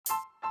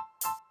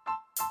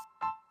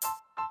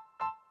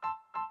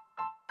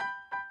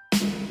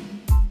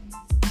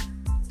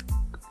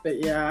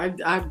But yeah,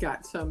 I've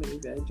got so many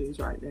veggies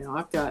right now.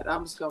 I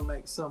was gonna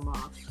make some.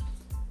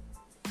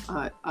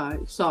 I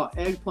saw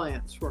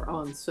eggplants were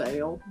on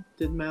sale.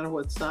 Didn't matter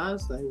what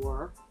size they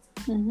were.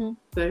 Mm-hmm.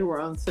 They were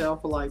on sale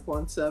for like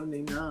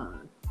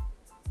 $1.79.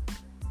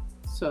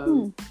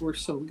 So were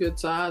some good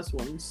sized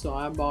ones. So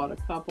I bought a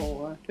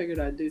couple. I figured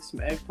I'd do some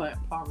eggplant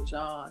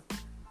parmesan.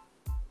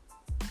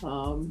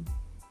 And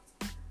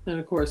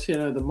of course,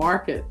 the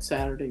market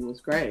Saturday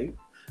was great.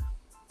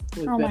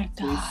 Oh my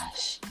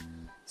gosh.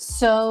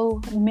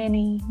 So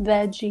many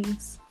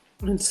veggies.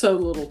 And so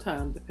little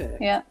time to pick.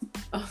 Yep.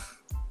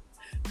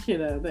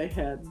 They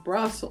had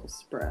Brussels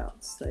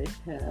sprouts, they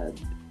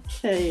had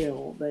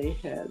kale, they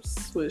had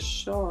Swiss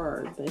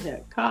chard, they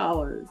had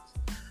collards,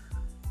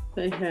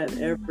 they had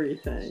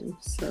everything.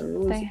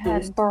 So they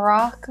had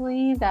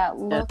broccoli that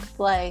looked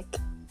like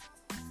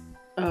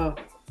oh.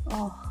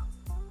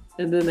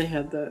 And then they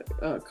had the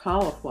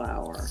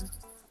cauliflower.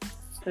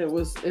 It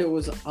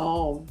was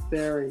all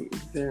very,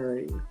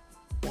 very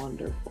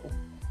wonderful.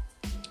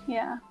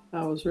 Yeah.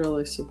 I was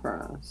really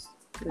surprised.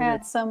 I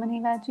had so many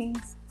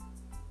veggies.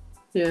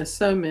 Yeah,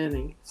 so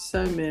many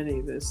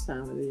this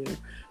time of the year.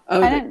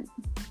 Oh,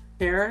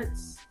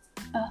 carrots.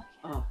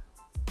 Oh,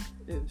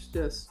 it was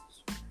just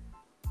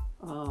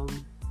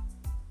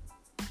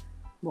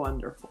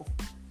wonderful.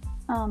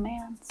 Oh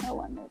man, so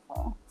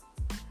wonderful.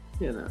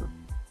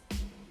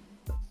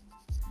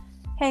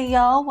 Hey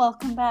y'all,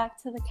 welcome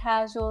back to the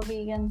Casual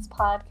Vegans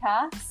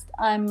podcast.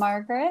 I'm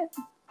Margaret.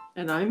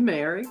 And I'm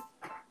Mary.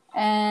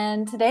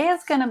 And today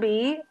is going to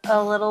be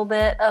a little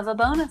bit of a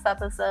bonus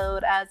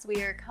episode as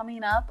we are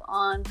coming up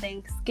on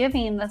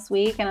Thanksgiving this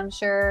week. And I'm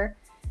sure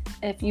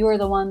if you're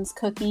the ones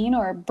cooking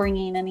or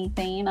bringing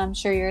anything, I'm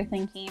sure you're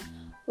thinking,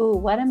 ooh,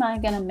 what am I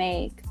going to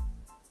make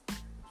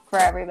for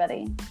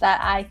everybody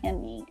that I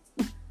can eat?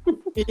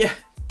 Yeah.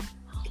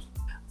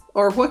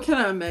 Or what can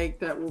I make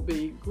that will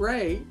be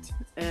great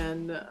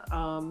and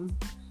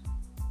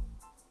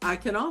I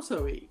can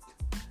also eat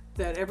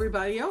that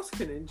everybody else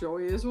can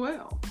enjoy as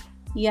well.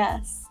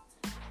 Yes.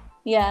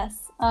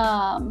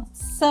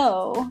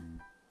 So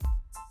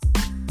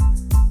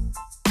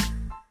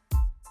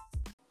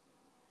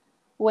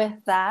with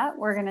that,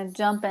 we're going to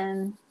jump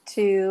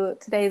into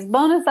today's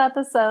bonus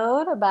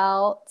episode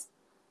about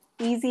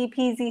easy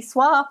peasy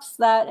swaps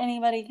that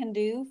anybody can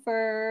do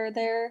for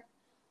their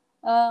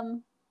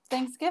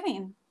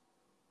Thanksgiving.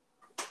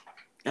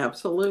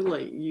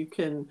 Absolutely. You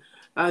can,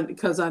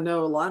 because I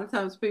know a lot of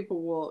times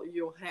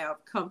you'll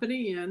have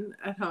company in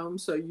at home,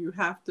 so you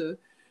have to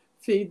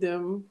feed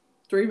them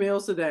 3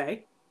 meals a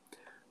day.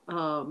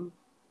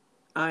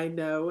 I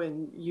know,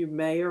 and you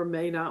may or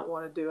may not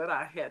want to do it.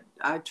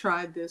 I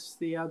tried this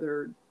the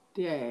other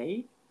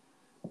day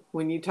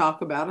when you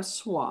talk about a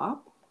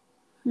swap.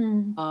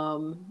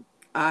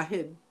 I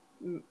had,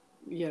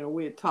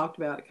 we had talked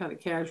about it kind of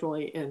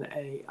casually in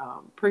a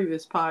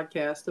previous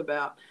podcast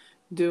about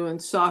doing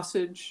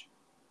sausage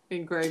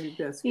and gravy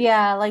biscuits.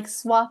 Yeah, like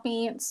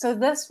swapping. So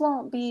this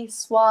won't be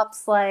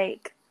swaps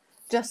like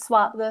just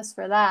swap this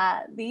for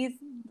that.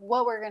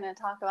 What we're going to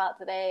talk about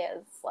today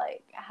is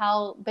like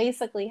how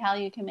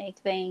you can make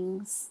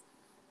things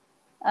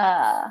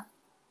more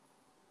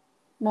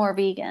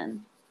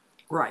vegan.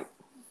 Right.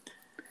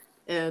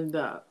 And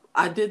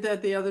I did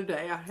that the other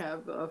day. I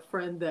have a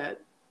friend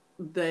that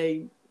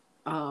they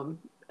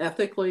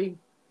ethically,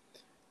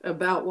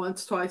 about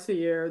once, twice a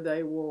year,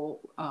 they will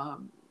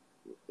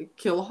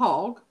kill a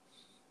hog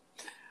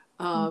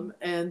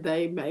and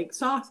they make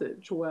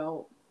sausage.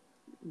 Well,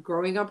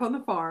 growing up on the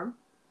farm,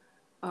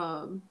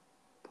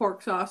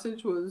 pork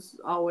sausage was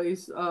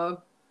always a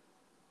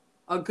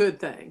good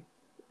thing.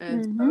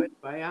 And so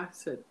anyway, I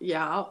said,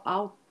 yeah,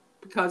 I'll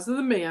because of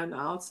the men,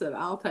 I'll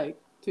take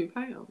 2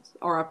 pounds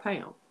or a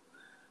pound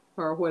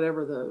or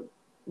whatever the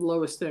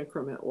lowest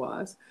increment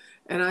was.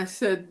 And I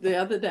said the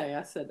other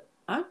day,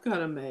 I'm going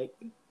to make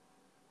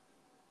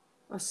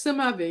a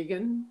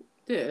semi-vegan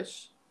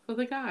dish for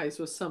the guys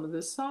with some of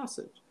this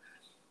sausage.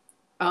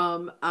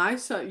 I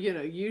saw,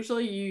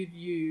 usually you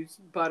use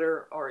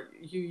butter or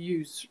you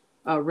use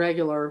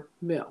regular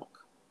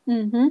milk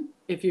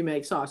if you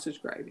make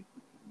sausage gravy.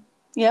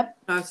 Yep.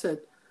 I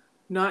said,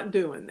 not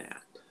doing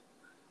that.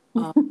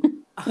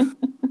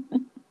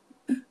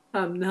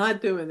 I'm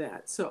not doing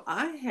that. So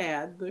I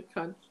had the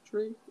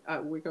country,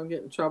 we're going to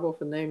get in trouble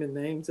for naming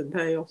names and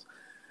tales.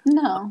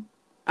 No.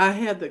 I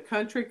had the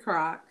Country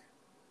Crock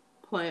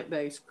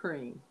plant-based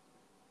cream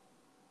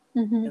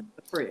in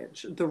the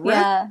fridge. The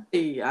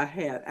recipe I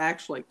had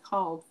actually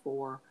called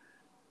for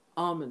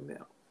almond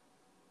milk.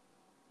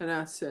 And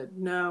I said,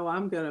 no,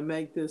 I'm going to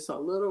make this a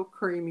little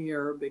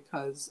creamier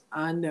because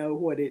I know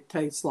what it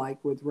tastes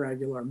like with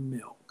regular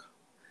milk.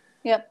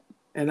 Yep.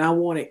 And I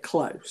want it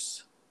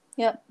close.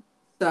 Yep.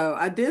 So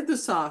I did the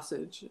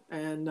sausage,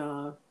 and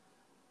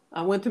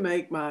I went to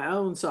make my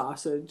own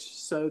sausage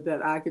so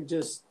that I could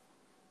just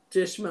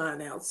dish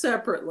mine out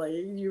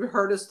separately. You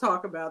heard us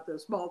talk about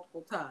this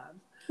multiple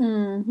times.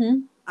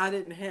 I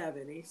didn't have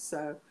any,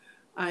 so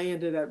I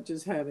ended up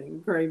just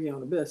having gravy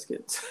on a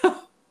biscuit,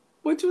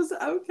 which was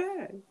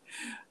okay.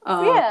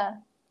 Yeah.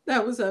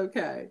 That was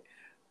okay.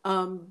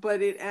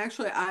 But it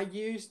actually, I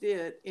used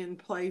it in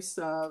place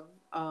of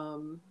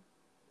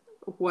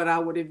what I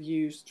would have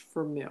used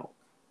for milk.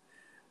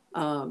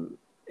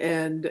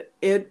 And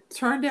it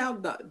turned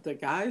out the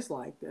guys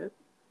liked it.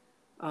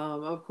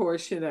 Of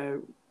course,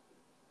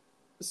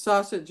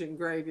 sausage and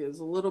gravy is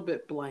a little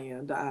bit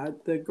bland.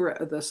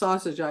 The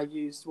sausage I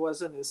used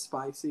wasn't as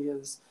spicy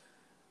as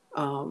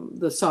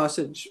the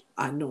sausage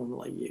I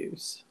normally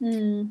use,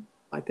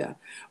 like that.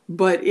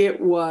 But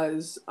it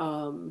was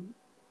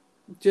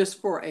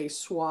just for a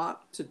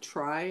swap to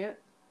try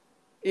it.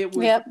 It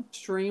was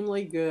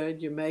extremely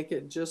good. You make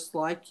it just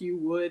like you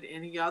would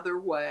any other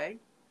way.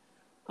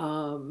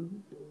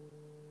 Can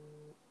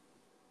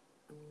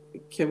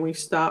we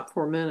stop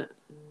for a minute?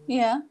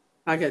 Yeah.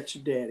 I got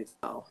your daddy.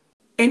 Oh.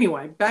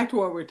 Anyway, back to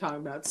what we were talking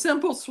about.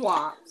 Simple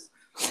swaps.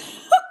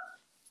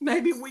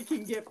 Maybe we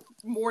can get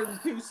more than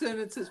 2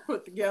 sentences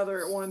put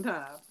together at one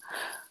time.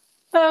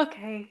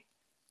 Okay.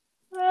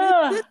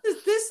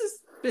 This has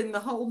been the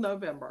whole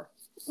November.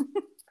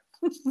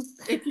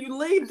 If you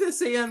leave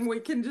this in, we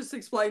can just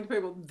explain to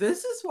people,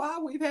 this is why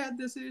we've had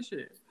this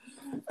issue.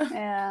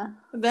 Yeah.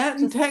 That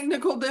and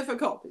technical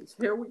difficulties.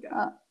 Here we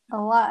go. A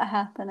lot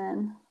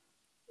happening.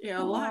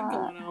 Yeah, a lot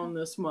going on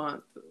this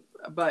month.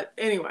 But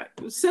anyway,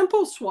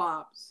 simple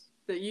swaps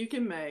that you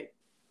can make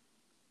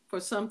for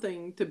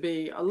something to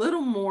be a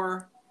little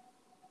more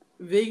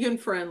vegan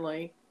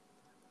friendly,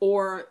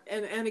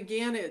 and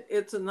again,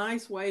 it's a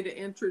nice way to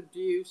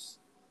introduce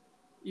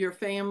your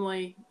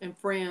family and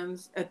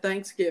friends at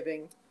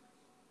Thanksgiving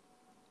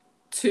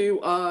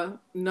to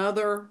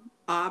another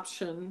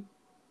option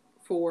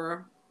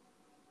for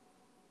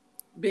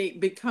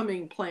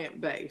becoming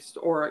plant-based,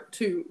 or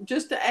to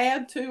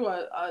add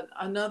to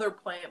another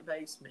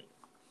plant-based meal.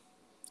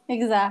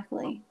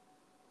 Exactly.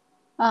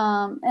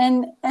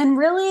 And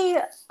really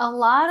a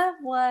lot of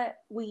what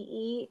we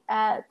eat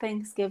at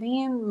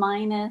Thanksgiving,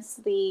 minus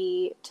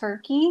the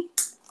turkey,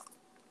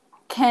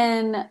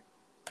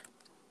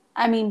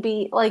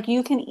 be like,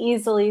 you can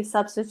easily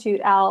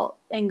substitute out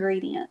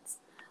ingredients.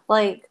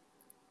 Like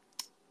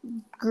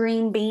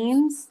green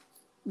beans,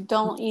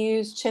 don't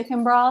use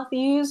chicken broth,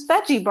 use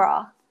veggie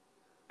broth.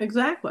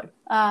 Exactly.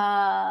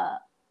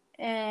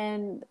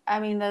 And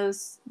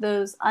those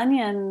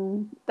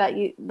onions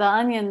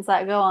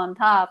that go on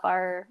top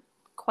are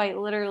quite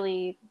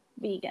literally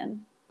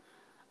vegan.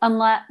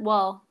 Unless,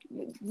 well,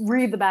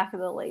 read the back of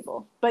the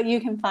label, but you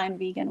can find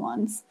vegan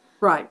ones.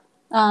 Right.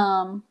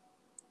 Or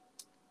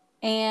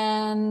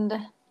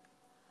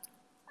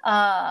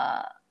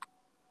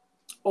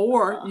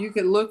you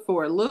can look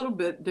for a little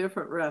bit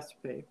different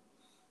recipe.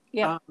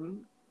 Yeah.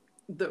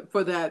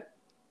 For that,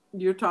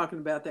 you're talking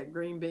about that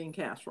green bean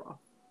casserole.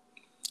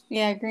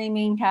 Yeah, green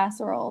bean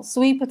casserole.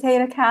 Sweet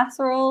potato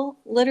casserole,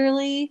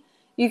 literally,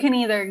 you can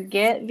either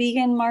get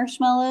vegan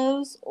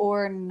marshmallows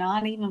or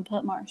not even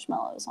put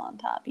marshmallows on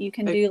top. You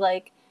can do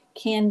like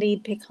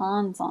candied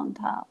pecans on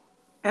top.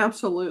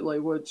 Absolutely,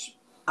 which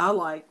I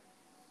like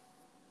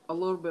a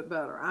little bit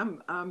better.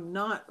 I'm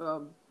not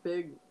a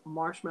big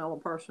marshmallow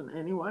person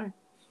anyway,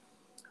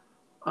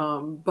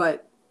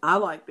 but I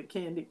like the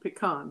candied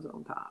pecans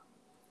on top.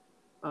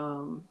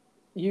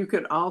 You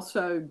could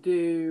also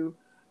do,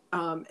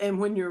 and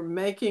when you're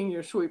making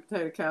your sweet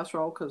potato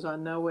casserole, because I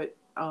know it,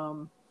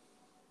 I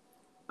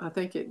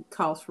think it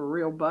calls for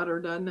real butter,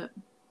 doesn't it?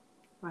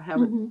 I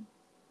haven't.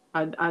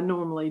 Mm-hmm. I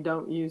normally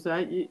don't use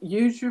that.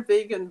 Use your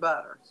vegan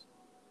butters.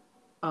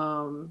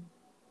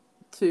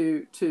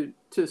 To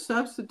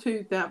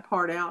substitute that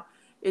part out.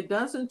 It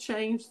doesn't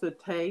change the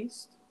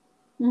taste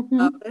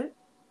of it,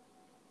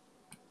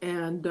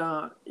 and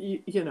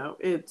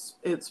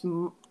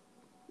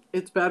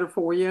it's better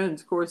for you. And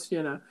of course,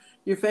 your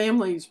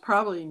family's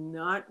probably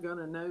not going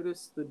to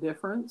notice the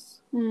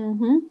difference.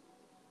 Mm-hmm.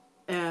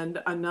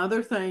 And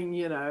another thing,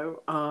 you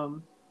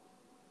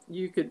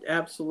could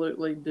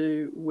absolutely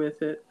do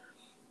with it,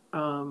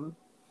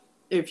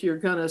 if you're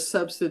going to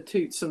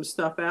substitute some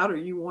stuff out, or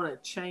you want to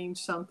change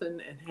something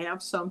and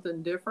have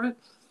something different,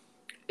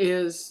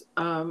 is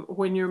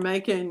when you're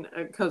making,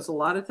 because a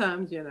lot of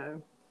times,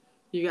 you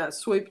got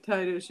sweet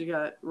potatoes, you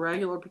got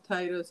regular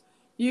potatoes.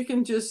 You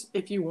can just,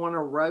 if you want to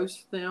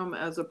roast them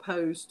as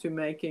opposed to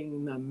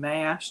making the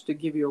mash to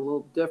give you a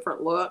little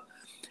different look,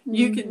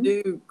 you can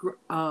do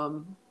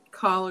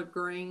collard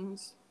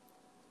greens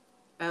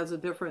as a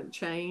different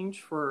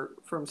change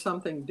from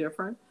something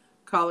different.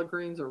 Collard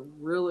greens are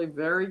really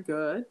very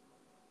good,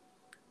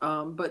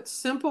 but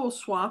simple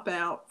swap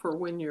out for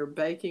when you're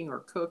baking or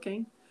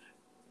cooking.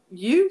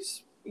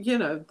 Use,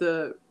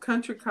 the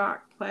Country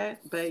Crock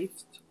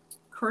plant-based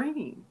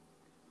cream.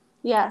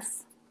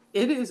 Yes.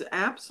 It is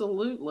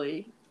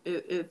absolutely,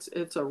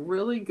 it's a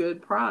really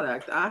good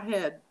product. I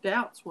had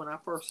doubts when I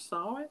first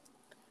saw it,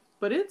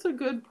 but it's a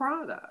good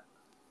product.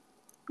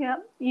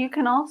 Yep. You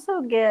can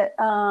also get,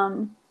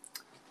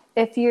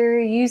 if you're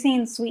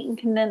using sweetened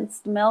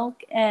condensed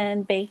milk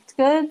and baked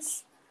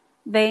goods,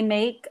 they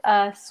make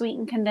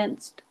sweetened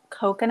condensed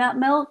coconut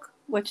milk,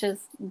 which is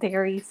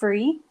dairy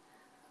free.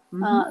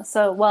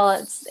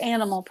 Mm-hmm. It's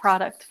animal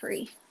product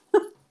free.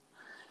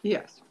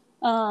 Yes.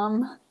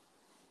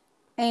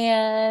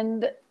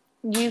 And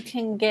you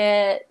can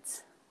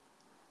get,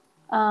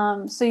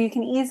 so you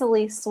can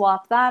easily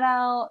swap that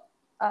out.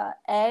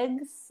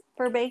 Eggs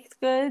for baked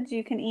goods,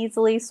 you can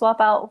easily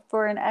swap out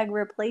for an egg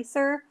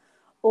replacer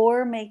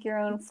or make your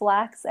own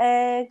flax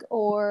egg,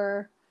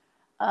 or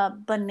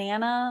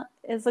banana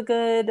is a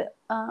good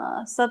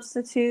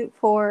substitute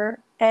for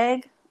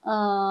egg.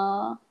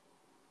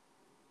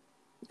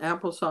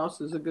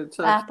 Applesauce is a good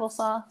substitute.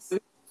 Applesauce.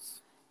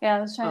 Yeah,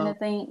 I was trying to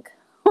think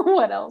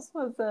what else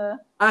was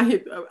I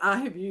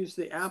have used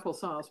the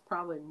applesauce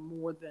probably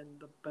more than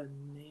the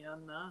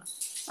banana.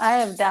 I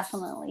have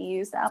definitely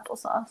used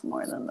applesauce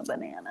more than the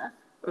banana.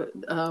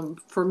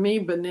 For me,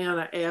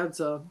 banana adds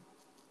the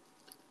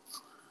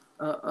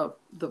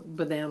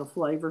banana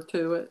flavor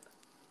to it.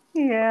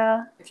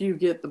 Yeah. If you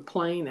get the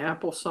plain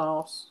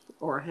applesauce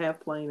or half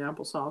plain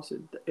applesauce,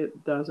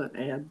 it doesn't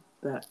add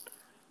that.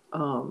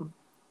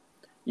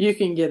 You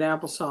can get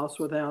applesauce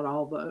without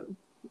all the.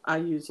 I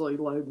usually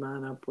load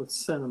mine up with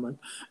cinnamon.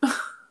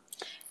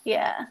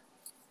 Yeah.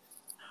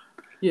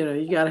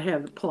 You got to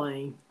have the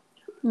plain.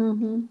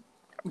 Mm-hmm.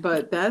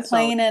 But that's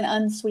plain and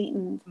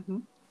unsweetened. Mm-hmm.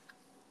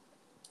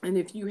 And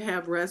if you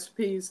have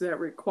recipes that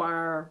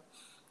require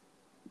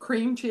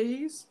cream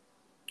cheese,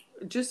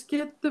 just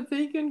get the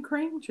vegan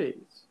cream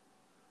cheese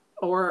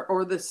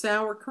or the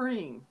sour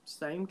cream,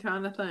 same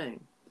kind of thing.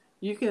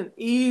 You can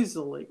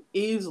easily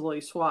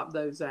swap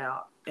those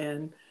out,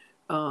 and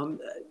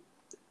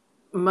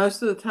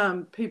most of the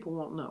time people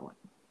won't know it.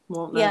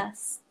 Won't know.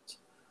 Yes.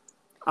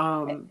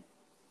 And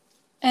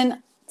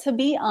to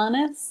be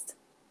honest,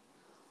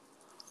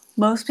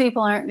 most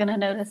people aren't going to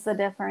notice the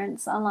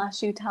difference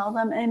unless you tell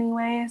them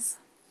anyways.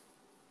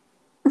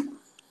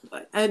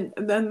 And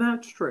then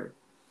that's true.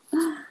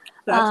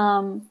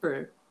 That's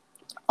true.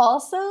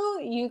 Also,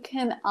 you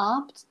can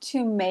opt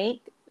to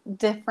make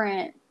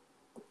different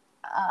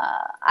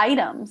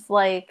items.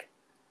 Like,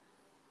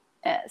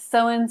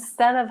 so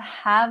instead of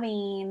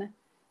having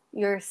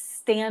your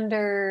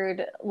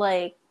standard,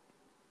 like,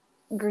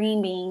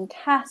 green bean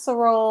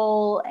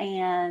casserole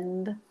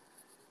and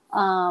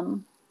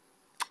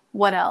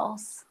what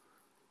else?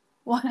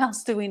 What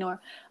else do we know?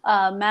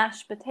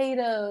 Mashed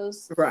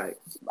potatoes, right?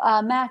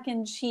 Mac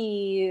and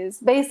cheese.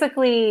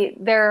 Basically,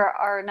 there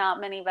are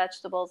not many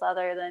vegetables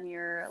other than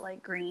your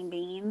like green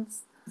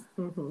beans.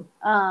 Mm-hmm.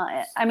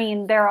 I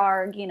mean, there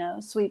are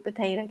sweet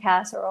potato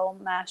casserole,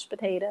 mashed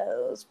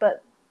potatoes,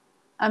 but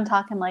I'm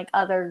talking like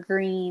other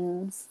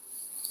greens.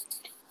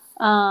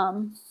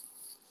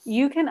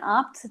 You can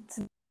opt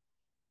to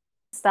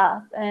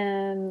stuff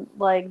and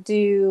like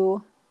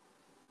do.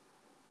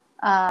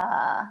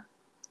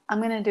 I'm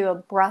going to do a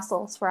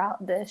Brussels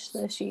sprout dish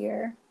this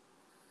year.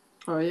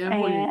 Oh, yeah?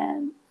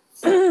 And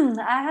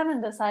I haven't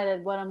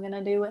decided what I'm going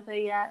to do with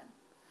it yet.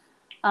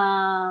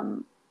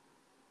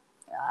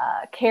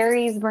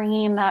 Carrie's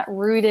bringing that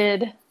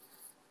rooted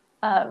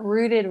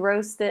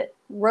roasted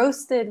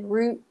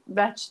root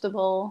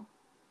vegetable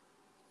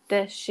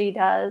dish she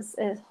does.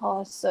 It's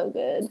so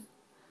good.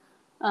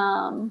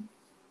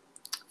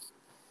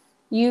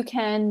 You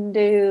can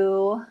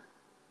do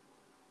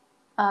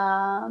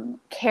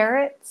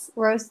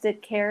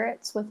roasted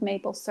carrots with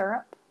maple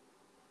syrup.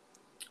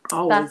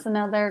 Always. That's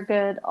another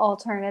good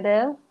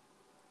alternative.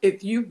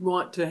 If you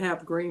want to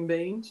have green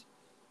beans,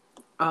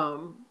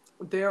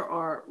 there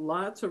are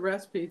lots of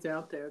recipes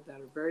out there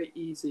that are very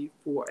easy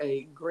for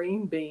a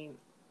green bean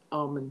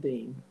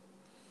almondine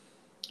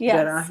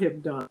that I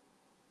have done.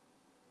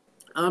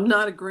 I'm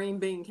not a green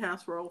bean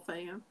casserole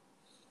fan.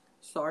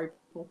 Sorry,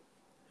 people.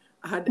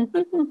 I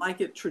don't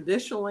like it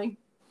traditionally.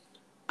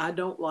 I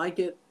don't like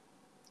it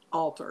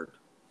altered.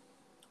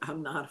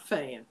 I'm not a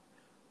fan.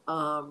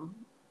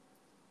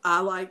 I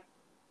like,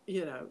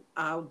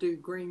 I'll do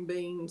green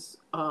beans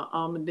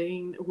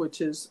almondine,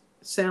 which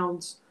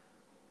sounds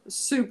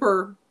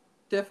super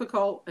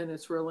difficult, and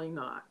it's really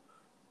not.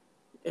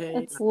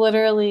 And, it's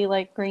literally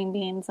like green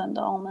beans and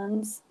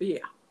almonds. Yeah.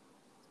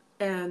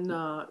 And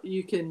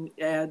you can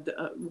add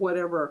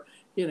whatever,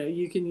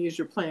 you can use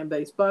your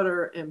plant-based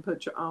butter and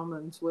put your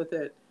almonds with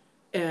it.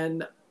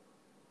 And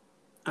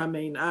I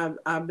mean,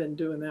 I've been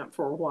doing that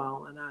for a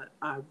while, and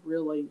I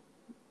really,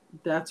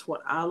 that's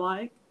what I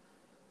like.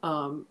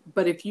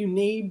 But if you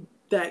need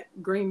that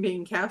green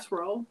bean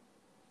casserole,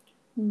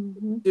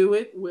 do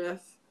it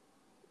with,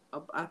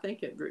 I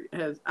think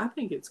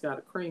it's got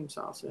a cream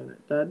sauce in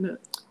it, doesn't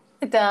it?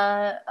 It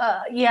does.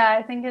 Yeah,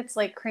 I think it's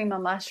like cream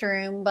of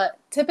mushroom. But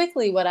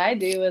typically what I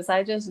do is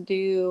I just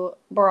do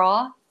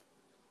broth,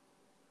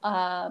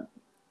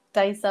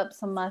 dice up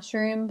some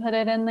mushroom, put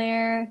it in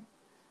there,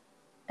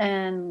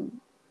 and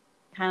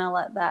kind of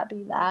let that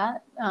be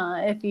that.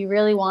 If you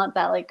really want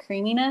that like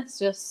creaminess,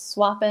 just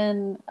swap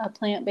in a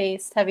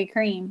plant-based heavy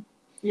cream.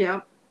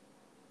 Yeah.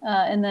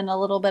 And then a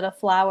little bit of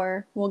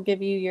flour will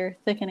give you your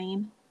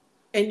thickening.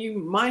 And you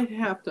might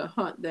have to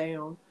hunt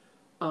down.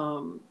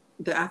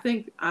 I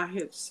think I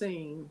have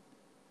seen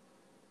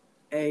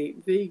a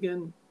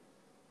vegan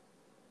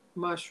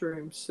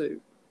mushroom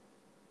soup.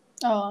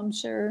 Oh, I'm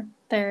sure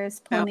there is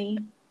plenty.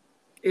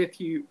 if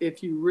you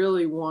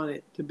really want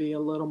it to be a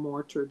little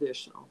more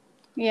traditional.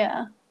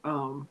 Yeah.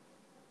 Um,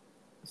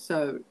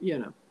 so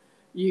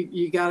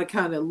you got to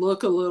kind of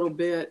look a little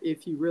bit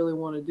if you really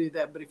want to do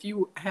that. But if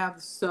you have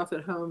the stuff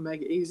at home,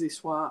 make it easy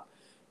swap.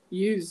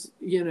 Use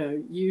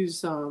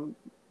the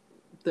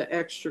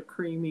extra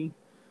creamy.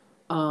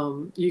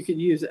 You could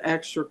use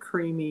extra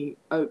creamy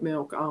oat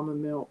milk,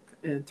 almond milk,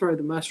 and throw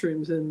the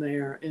mushrooms in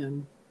there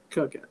and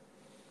cook it.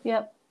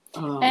 Yep.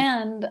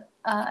 And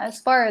as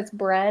far as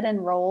bread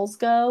and rolls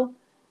go,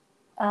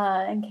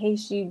 in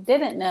case you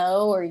didn't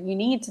know or you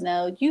need to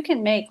know, you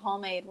can make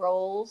homemade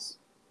rolls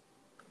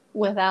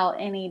without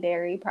any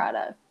dairy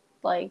product.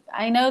 Like,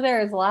 I know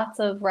there's lots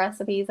of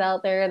recipes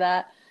out there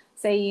that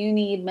say you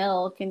need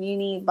milk and you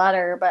need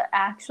butter, but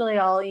actually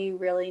all you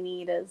really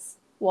need is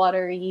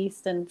water,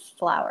 yeast, and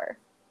flour.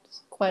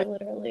 It's quite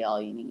literally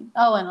all you need.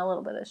 Oh, and a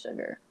little bit of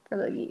sugar for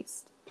the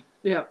yeast.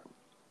 Yep,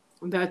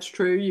 that's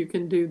true. You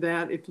can do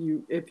that if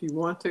you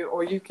want to,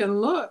 or you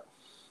can look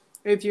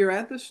if you're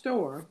at the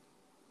store.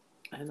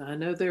 And I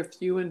know they're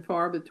few and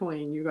far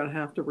between. You're going to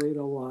have to read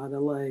a lot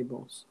of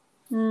labels.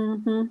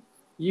 Mm-hmm.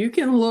 You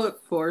can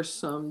look for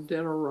some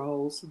dinner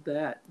rolls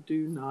that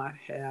do not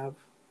have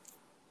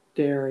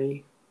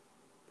dairy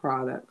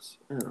products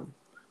in them.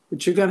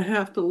 But you're going to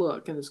have to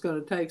look, and it's going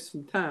to take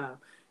some time.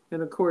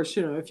 And of course,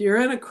 if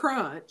you're in a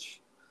crunch,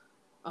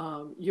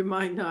 you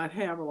might not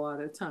have a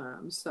lot of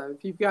time. So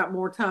if you've got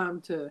more time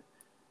to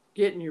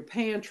get in your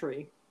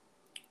pantry,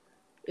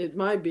 it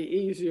might be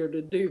easier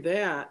to do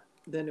that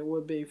than it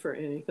would be for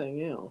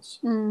anything else.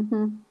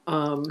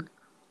 Mm-hmm.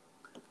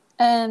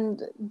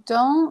 And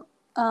don't,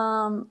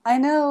 I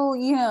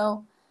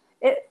know,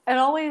 it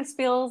always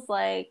feels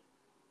like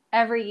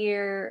every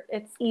year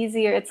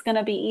it's going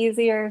to be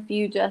easier if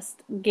you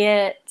just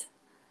get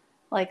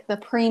like the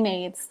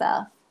pre-made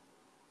stuff.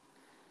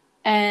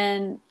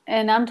 And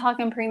I'm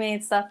talking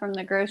pre-made stuff from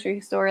the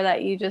grocery store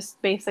that you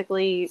just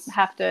basically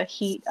have to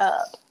heat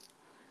up.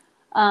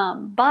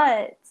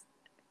 But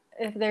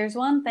if there's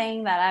one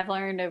thing that I've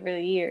learned over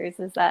the years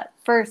is that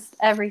first,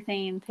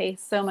 everything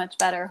tastes so much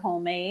better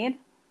homemade.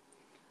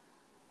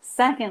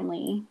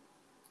 Secondly,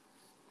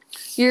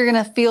 you're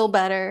going to feel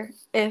better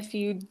if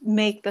you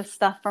make the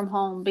stuff from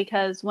home,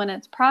 because when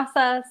it's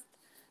processed,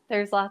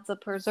 there's lots of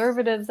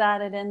preservatives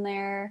added in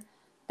there.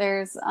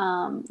 There's,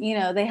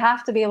 they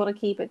have to be able to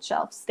keep it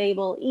shelf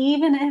stable.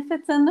 Even if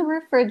it's in the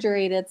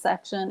refrigerated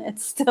section, it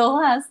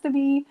still has to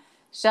be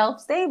shelf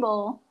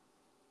stable.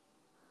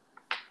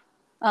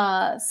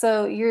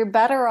 So you're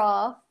better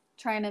off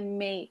trying to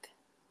make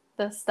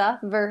the stuff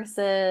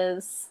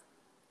versus,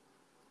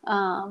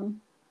 or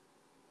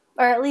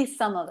at least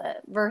some of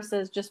it,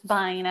 versus just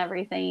buying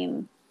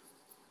everything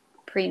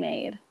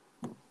pre-made.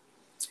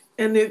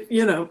 And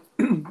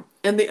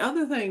and the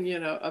other thing,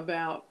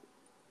 about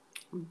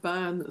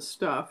buying the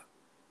stuff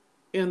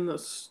in the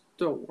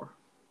store,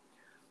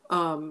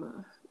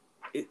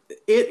 it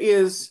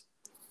is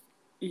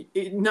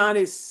not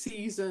as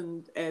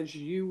seasoned as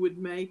you would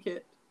make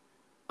it.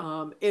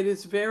 It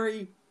is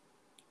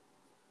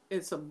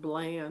it's a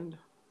bland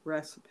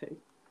recipe.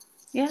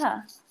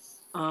 Yeah.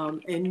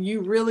 And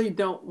you really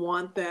don't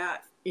want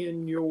that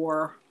in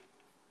your,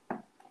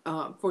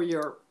 I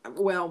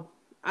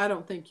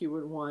don't think you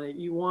would want it.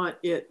 You want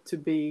it to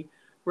be,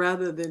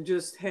 rather than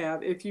just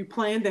if you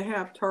plan to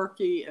have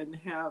turkey and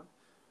have,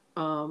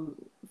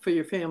 for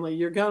your family,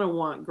 you're going to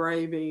want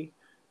gravy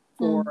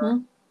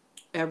for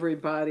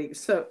everybody.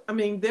 So, I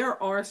mean,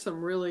 there are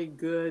some really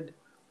good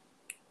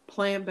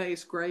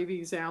plant-based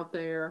gravies out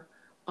there.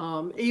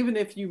 Even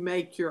if you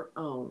make your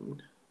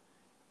own,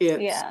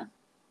 it's,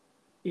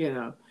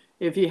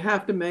 if you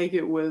have to make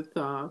it with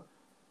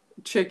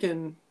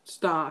chicken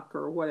stock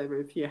or whatever,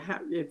 if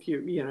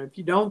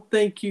you don't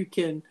think you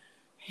can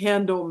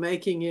handle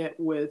making it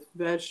with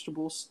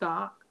vegetable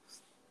stock,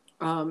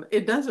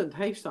 it doesn't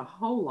taste a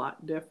whole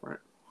lot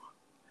different.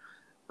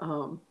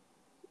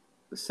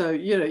 So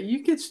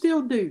you could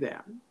still do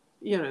that.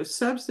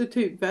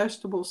 Substitute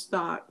vegetable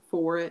stock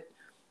for it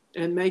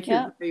and make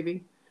your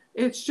gravy.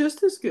 It's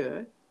just as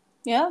good.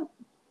 Yep.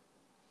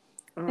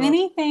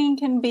 Anything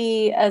can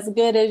be as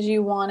good as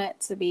you want it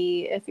to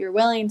be if you're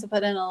willing to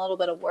put in a little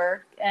bit of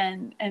work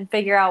and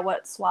figure out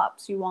what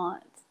swaps you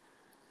want.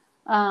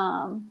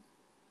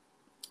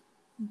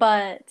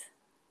 But,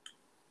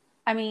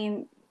 I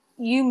mean,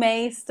 you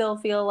may still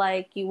feel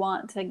like you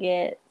want to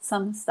get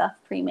some stuff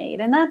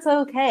pre-made, and that's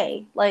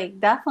okay. Like,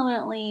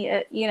 definitely,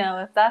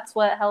 if that's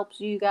what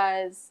helps you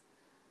guys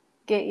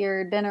get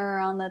your dinner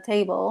on the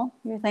table,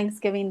 your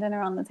Thanksgiving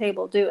dinner on the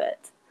table, do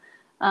it.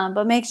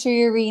 But make sure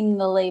you're reading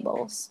the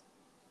labels.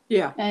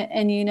 Yeah.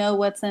 And you know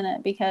what's in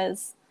it,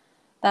 because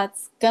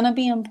that's going to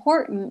be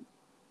important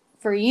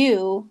for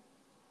you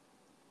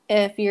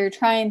if you're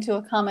trying to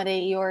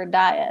accommodate your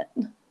diet.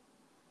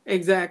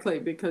 Exactly,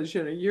 because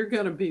you're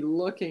going to be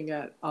looking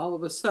at, all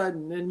of a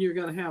sudden, then you're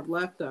going to have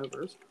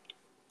leftovers,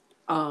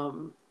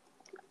 and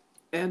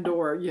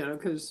or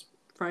because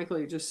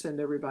frankly, just send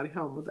everybody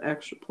home with an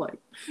extra plate.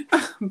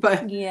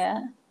 But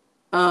yeah,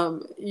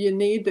 you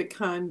need to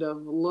kind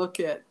of look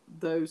at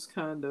those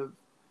kind of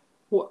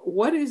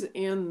what is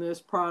in this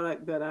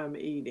product that I'm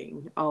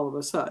eating all of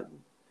a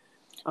sudden,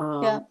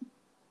 Yep.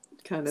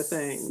 kind of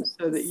thing,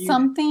 so that you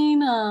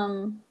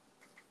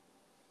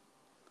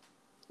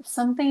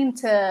something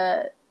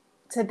to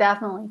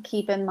definitely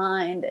keep in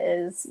mind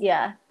is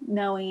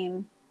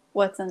knowing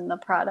what's in the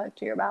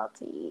product you're about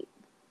to eat.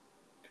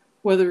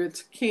 whether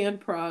it's a canned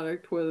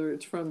product, whether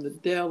it's from the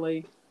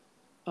deli,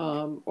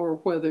 or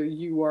whether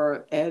you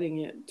are adding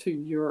it to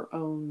your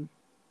own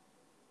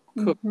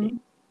cooking.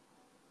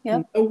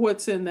 Yep. Know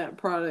what's in that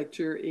product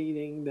you're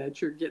eating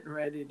that you're getting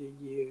ready to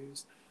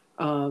use,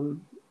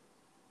 um,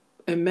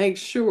 and make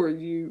sure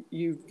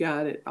you've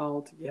got it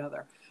all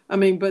together. I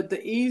mean, but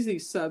the easy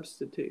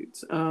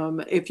substitutes.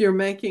 If you're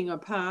making a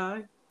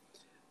pie,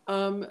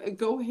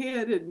 go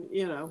ahead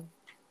and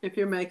if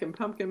you're making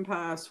pumpkin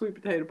pie, sweet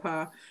potato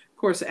pie, of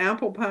course,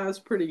 apple pie is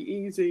pretty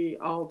easy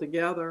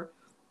altogether.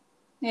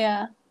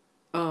 Yeah.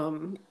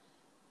 Um,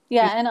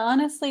 Yeah, and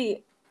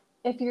honestly,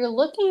 if you're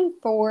looking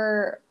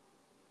for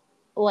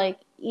like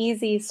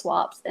easy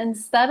swaps,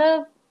 instead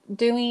of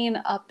doing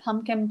a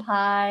pumpkin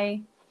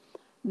pie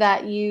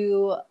that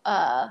you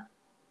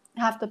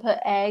have to put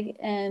egg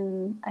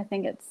in, I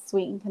think it's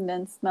sweetened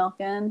condensed milk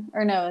in,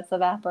 or no, it's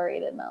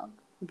evaporated milk.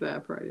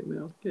 Evaporated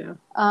milk, yeah.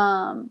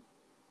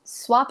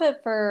 Swap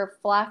it for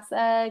flax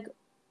egg,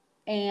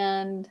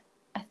 and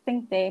I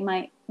think you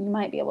might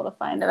be able to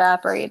find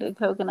evaporated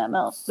coconut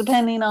milk,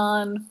 depending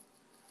on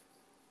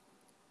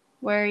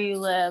where you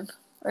live,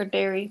 or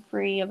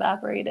dairy-free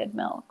evaporated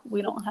milk.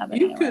 We don't have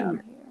any around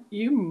here.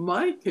 You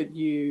might could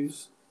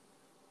use,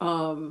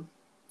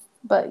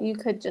 but you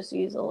could just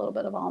use a little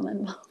bit of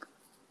almond milk.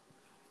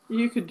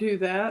 You could do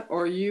that,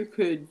 or you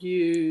could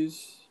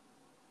use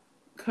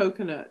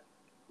coconut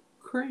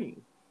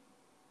cream.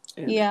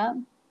 Yeah.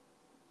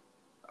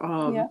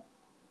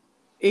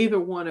 Either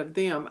one of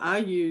them. I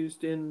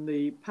used in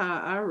the pie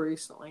I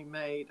recently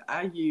made,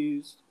 I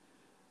used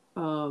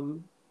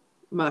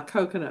my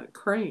coconut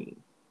cream.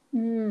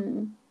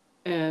 And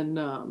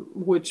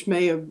which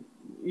may have,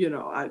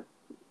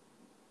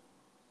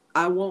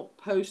 I won't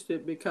post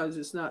it because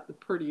it's not the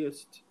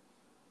prettiest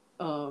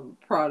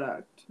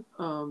product,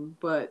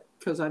 but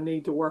because I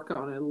need to work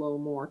on it a little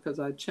more because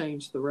I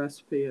changed the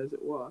recipe as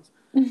it was.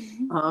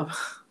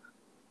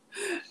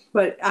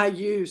 But I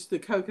used the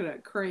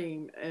coconut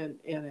cream in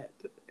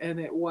it, and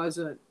it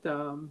wasn't.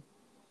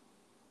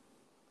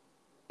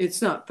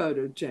 It's not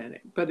photogenic,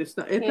 but it's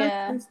not. It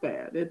doesn't taste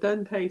bad. It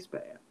doesn't taste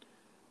bad.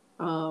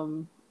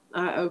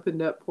 I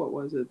opened up, what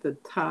was it? The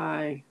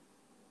Thai.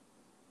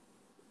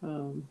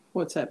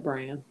 What's that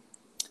brand?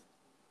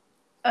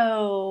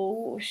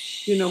 Oh,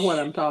 you know what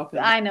I'm talking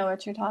about. I know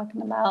what you're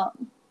talking about.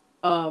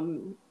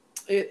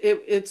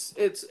 It's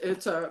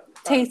a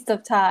Taste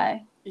of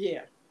Thai.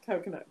 Yeah,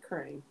 coconut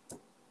cream,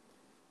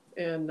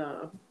 and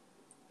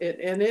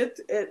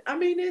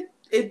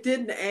it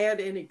didn't add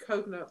any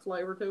coconut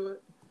flavor to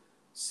it.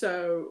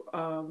 So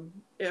I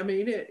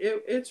mean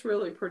it's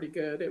really pretty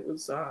good. It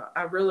was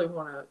I really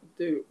want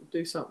to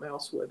do something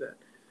else with it.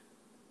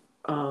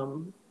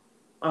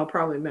 I'll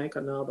probably make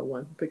another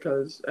one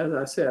because, as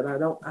I said,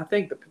 I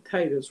think the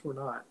potatoes were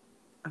not.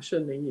 I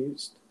shouldn't have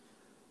used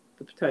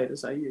the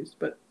potatoes I used,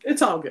 but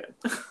it's all good.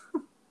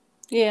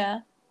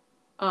 Yeah.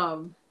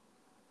 But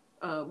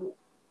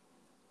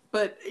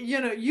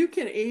you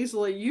can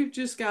easily. You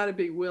just got to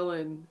be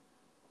willing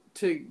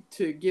to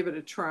give it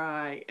a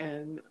try.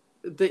 And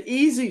the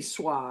easy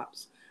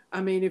swaps.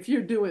 I mean, if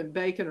you're doing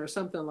bacon or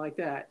something like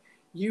that,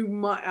 you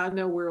might. I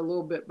know we're a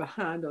little bit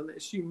behind on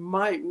this. You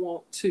might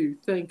want to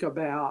think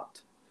about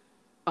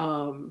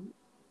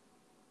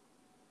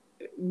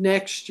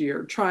next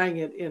year trying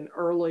it in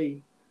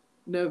early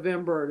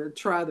November to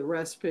try the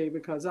recipe,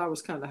 because I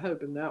was kind of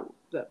hoping that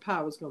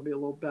pie was going to be a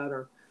little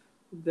better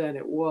than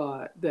it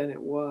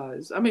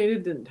was. I mean,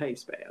 it didn't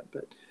taste bad,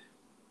 but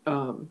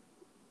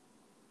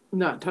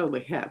not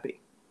totally happy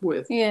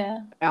with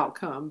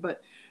outcome.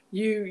 But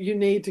you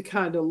need to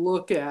kind of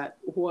look at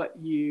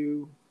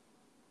to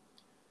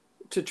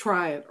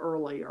try it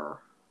earlier.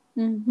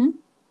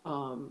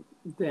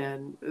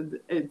 Than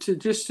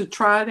to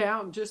try it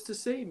out and just to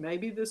see.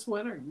 Maybe this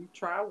winter you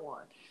try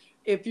one.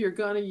 If you're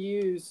going to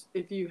use,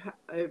 if you're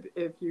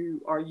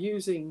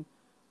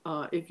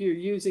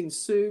using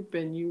soup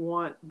and you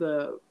want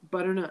the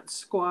butternut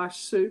squash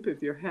soup,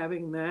 if you're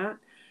having that,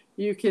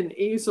 you can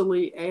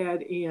easily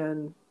add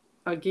in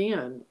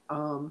again.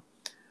 I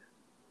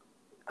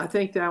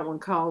think that one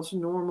calls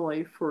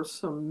normally for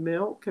some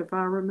milk, if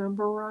I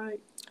remember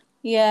right.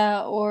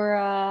 Yeah,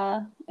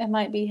 or it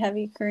might be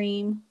heavy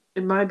cream.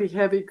 It might be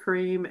heavy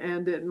cream,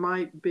 and it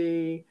might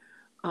be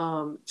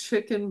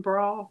chicken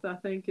broth, I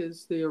think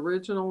is the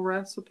original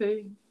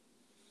recipe.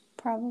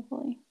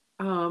 Probably.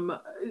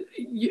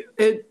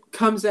 It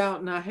comes out,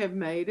 and I have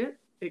made it.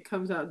 It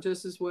comes out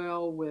just as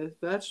well with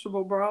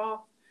vegetable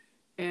broth.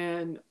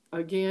 And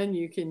again,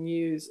 you can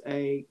use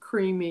a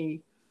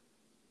creamy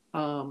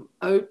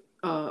oat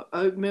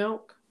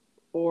milk,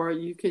 or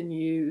you can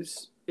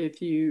use, if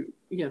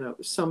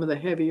some of the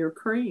heavier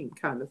cream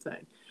kind of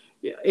thing.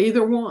 Yeah,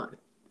 either one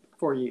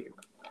for you.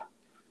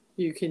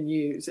 you can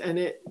use, and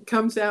it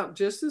comes out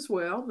just as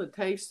well. The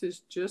taste is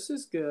just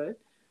as good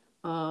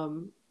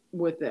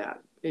with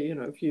that.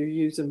 If you're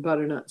using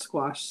butternut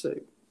squash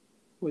soup,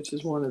 which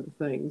is one of the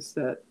things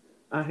that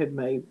I had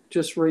made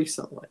just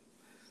recently.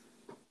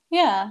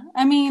 Yeah,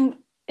 I mean,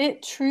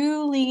 it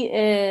truly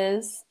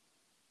is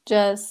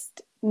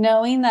just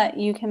knowing that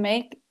you can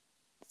make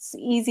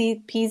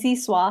easy peasy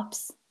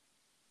swaps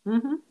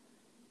Mm-hmm.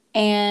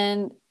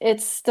 and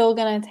it's still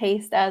going to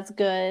taste as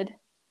good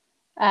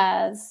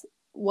as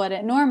what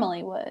it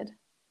normally would,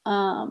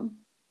 um,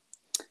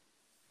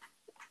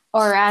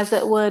 or as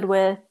it would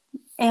with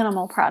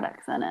animal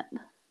products in it.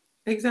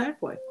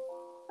 Exactly.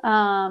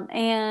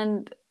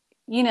 And,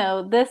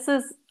 this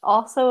is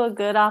also a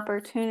good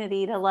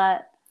opportunity to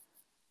let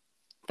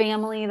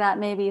family that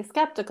may be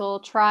skeptical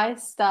try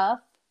stuff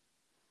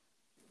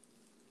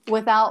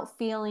without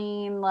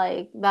feeling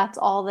like that's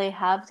all they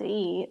have to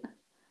eat.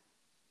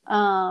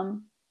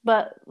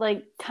 But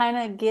like kind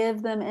of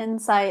give them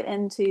insight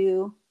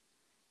into,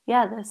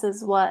 yeah, this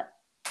is what,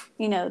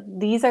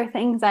 these are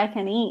things I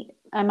can eat.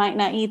 I might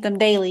not eat them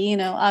daily,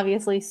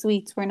 obviously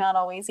sweets we're not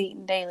always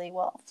eating daily.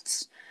 Well,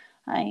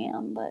 I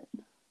am,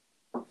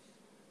 but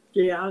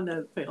Yeah, I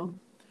know the feeling.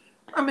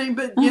 I mean,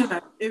 but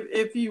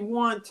if you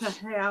want to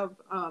have,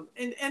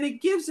 and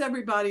it gives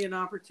everybody an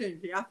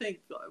opportunity. I think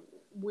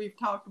we've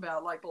talked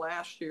about, like,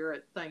 last year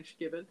at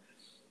Thanksgiving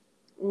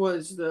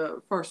was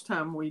the first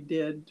time we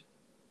did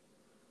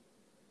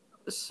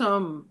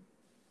some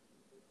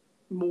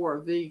more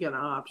vegan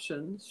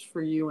options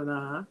for you and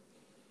I.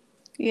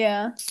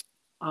 yeah.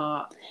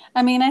 Uh,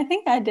 I mean, I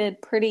think I did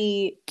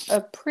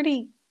a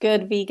pretty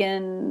good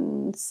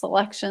vegan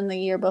selection the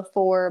year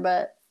before,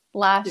 but yeah.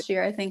 last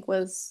year I think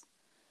was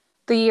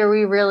the year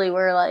we really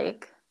were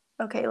like,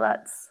 okay,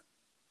 let's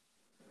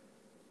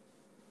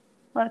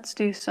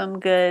do some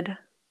good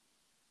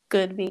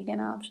vegan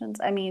options.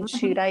 I mean, Mm-hmm.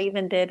 shoot, I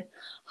even did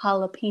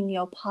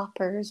jalapeno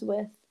poppers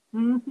with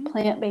Mm-hmm.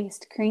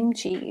 plant-based cream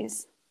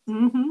cheese.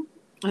 Mm-hmm.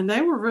 And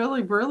they were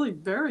really, really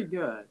very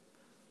good.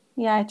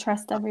 Yeah, I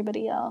trust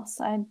everybody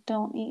else. I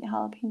don't eat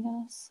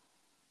jalapenos.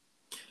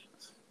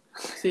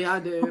 See, I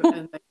do,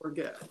 and they were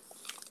good,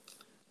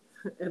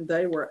 and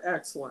they were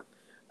excellent.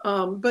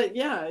 But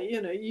yeah,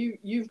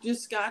 you've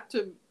just got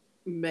to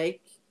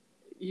make.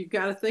 You've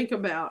got to think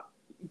about,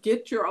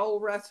 get your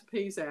old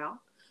recipes out,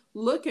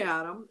 look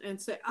at them, and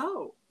say,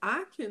 "Oh,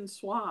 I can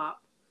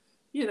swap."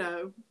 You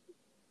know,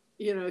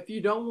 if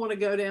you don't want to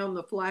go down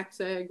the flax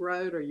egg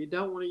road, or you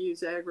don't want to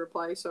use egg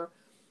replacer,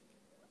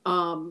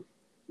 um,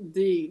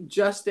 the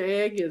Just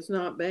Egg is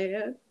not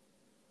bad.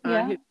 I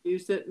Yeah. have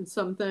used it in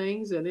some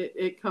things, and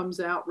it comes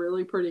out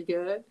really pretty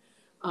good.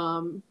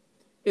 Um,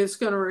 it's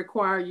going to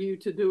require you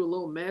to do a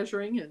little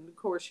measuring. And of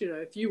course,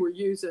 if you were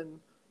using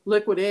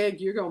liquid egg,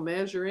 you're going to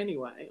measure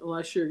anyway,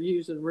 unless you're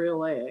using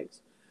real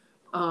eggs.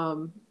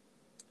 Um,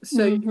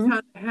 so you Mm-hmm.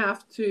 kind of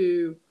have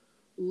to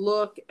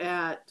look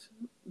at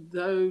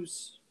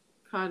those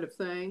kind of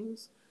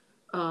things,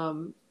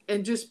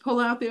 and just pull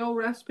out the old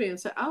recipe and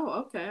say, oh,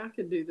 okay, I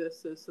can do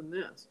this, this, and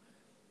this.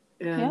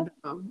 And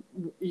Yep.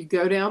 you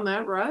go down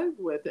that road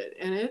with it,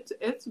 and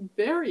it's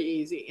very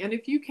easy. And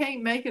if you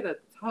can't make it a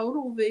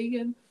total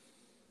vegan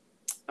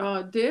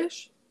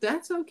dish,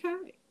 that's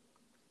okay.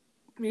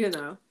 You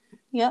know,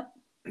 Yep.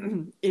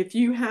 if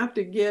you have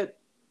to get,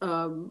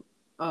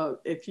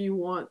 if you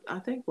want, I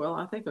think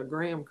a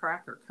graham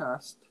cracker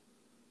crust,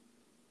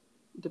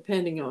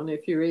 depending on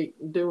if you're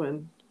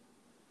doing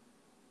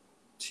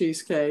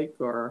cheesecake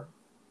or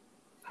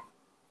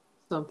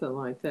something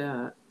like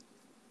that.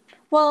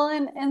 Well,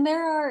 and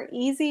there are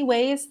easy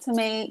ways to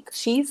make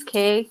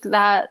cheesecake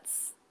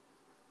that's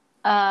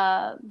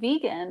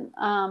vegan.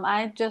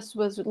 I just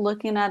was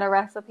looking at a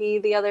recipe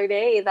the other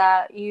day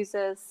that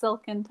uses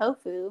silken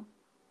tofu.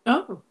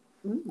 Oh,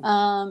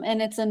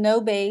 And it's a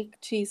no-bake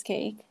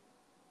cheesecake.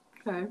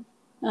 okay.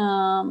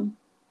 Um,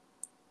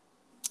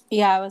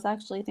 yeah, I was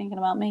actually thinking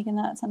about making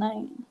that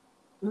tonight.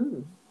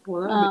 Mm,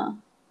 well, that'll Uh,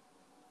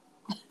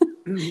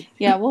 be.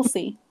 yeah, we'll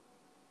see.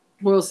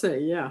 We'll see.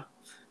 Yeah.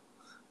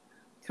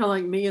 Kind of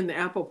like me and the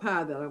apple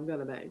pie that I'm going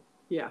to make.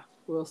 Yeah,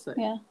 we'll see.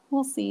 Yeah,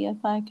 we'll see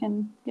if I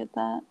can get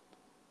that.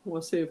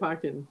 We'll see if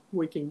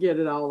we can get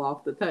it all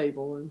off the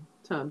table in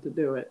time to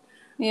do it.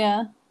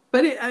 Yeah.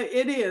 But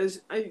it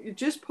is,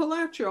 just pull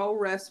out your old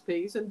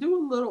recipes and do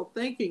a little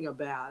thinking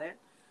about it.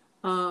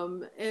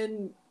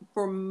 And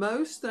for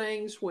most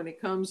things, when it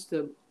comes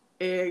to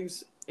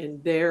eggs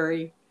and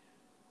dairy,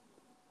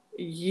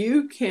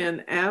 you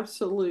can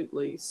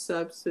absolutely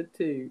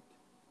substitute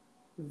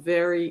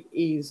very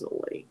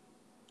easily.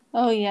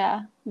 Oh,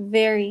 yeah,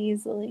 very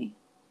easily.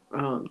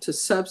 To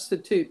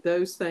substitute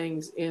those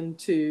things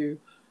into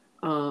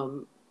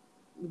um,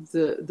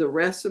 the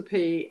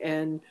recipe,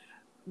 and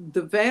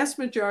the vast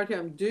majority of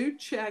them do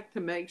check to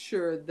make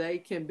sure they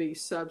can be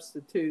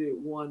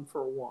substituted one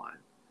for one.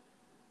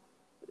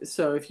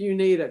 So if you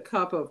need a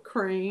cup of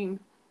cream,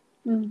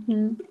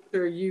 Mm-hmm.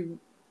 sure you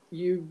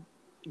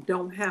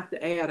don't have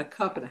to add a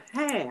cup and a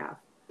half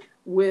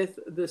with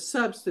the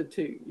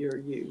substitute you're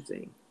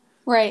using.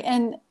 Right,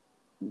 and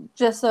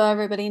just so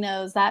everybody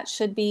knows, that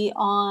should be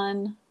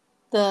on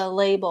the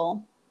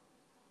label.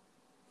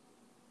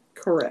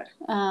 Correct.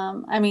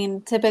 I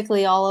mean,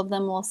 typically all of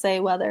them will say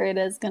whether it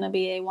is going to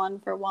be a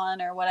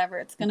 1-for-1 or whatever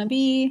it's going to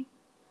be.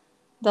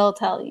 They'll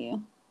tell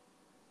you.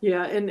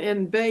 Yeah,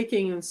 and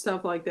baking and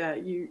stuff like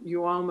that,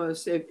 you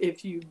almost,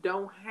 if you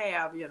don't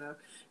have,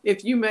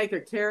 if you make a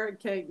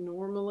carrot cake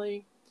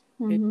normally,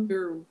 and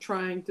you're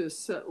trying to,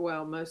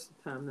 well, most of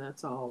the time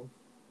that's all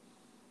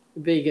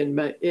vegan,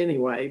 but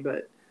anyway,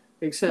 but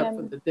except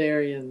for the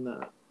dairy and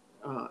the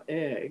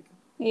egg.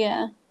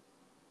 Yeah.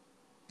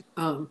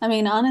 I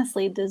mean,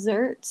 honestly,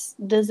 desserts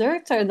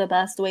are the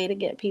best way to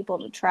get people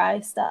to try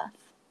stuff.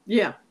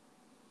 Yeah,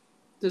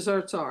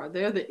 desserts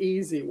they're the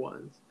easy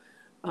ones.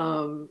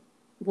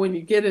 When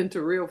you get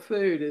into real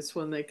food, it's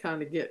when they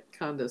get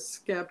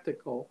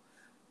skeptical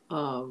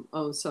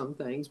on some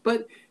things.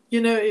 But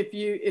if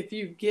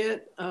you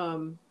get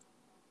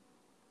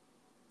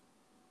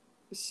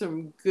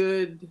some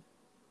good,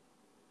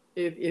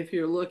 if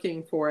you're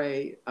looking for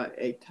a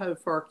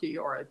tofurkey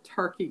or a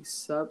turkey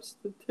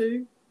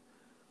substitute,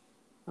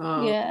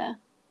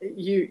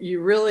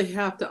 you really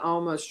have to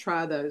almost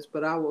try those.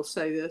 But I will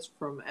say this,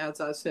 as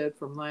I said,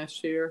 from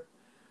last year,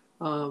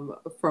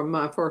 from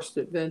my first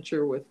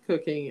adventure with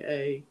cooking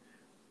a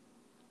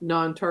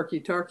non-turkey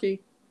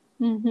turkey.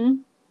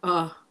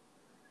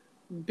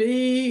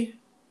 Be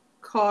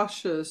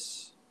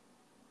cautious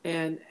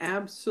and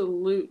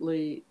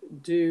absolutely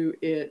do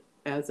it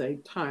as a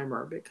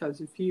timer,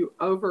 because if you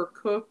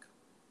overcook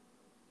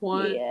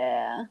one,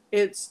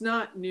 it's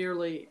not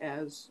nearly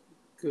as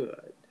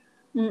good.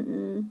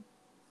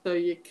 So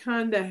you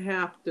kind of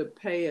have to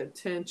pay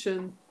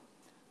attention.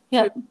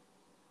 Yep.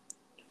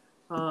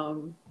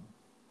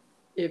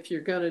 If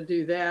you're going to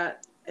do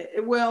that,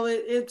 well,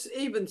 it's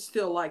even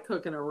still like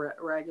cooking a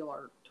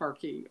regular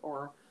turkey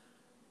or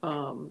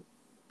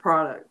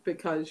product,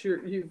 because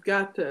you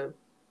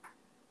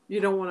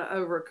don't want to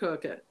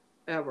overcook it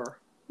ever.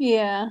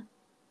 Yeah.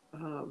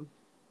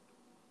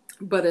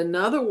 But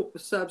another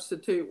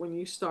substitute, when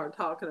you start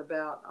talking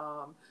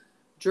about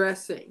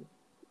dressing,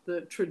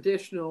 the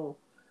traditional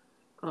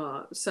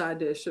side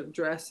dish of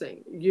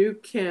dressing, you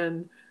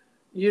don't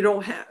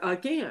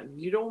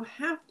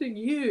have to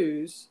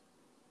use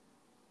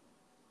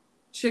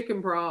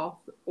chicken broth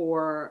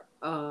or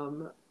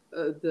the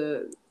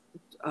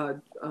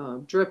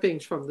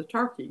drippings from the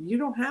turkey. You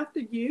don't have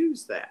to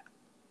use that.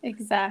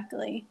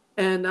 Exactly.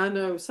 And I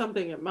know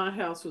something at my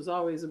house was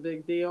always a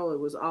big deal. It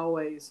was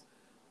always,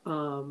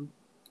 my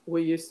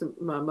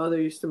mother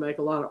used to make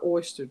a lot of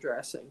oyster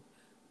dressing.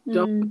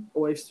 Don't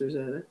put oysters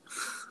in it.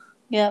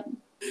 Yep.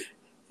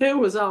 It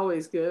was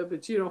always good,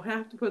 but you don't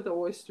have to put the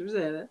oysters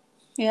in it.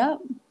 Yep.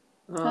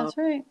 That's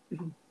right.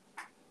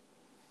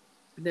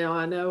 Now,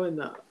 I know in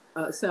the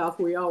South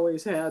we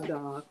always had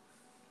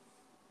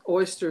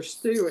oyster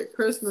stew at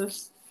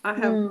Christmas. I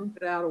haven't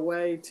figured out a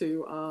way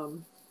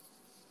to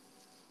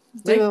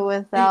do it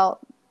without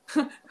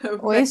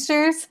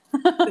oysters.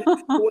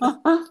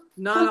 Well,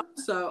 not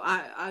so.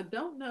 I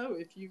don't know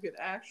if you could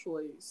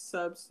actually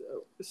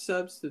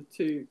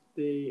substitute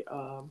the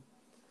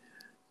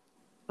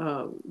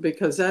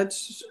because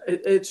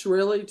it's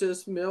really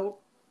just milk,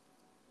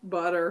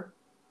 butter,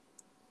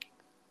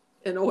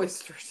 and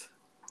oysters.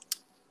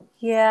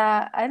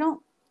 Yeah, I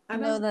don't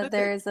know that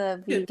there's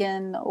a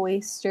vegan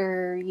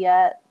oyster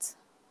yet.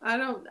 I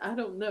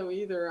don't know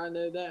either. I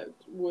know that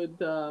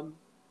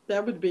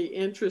would be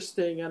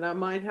interesting, and I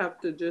might have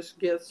to just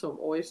get some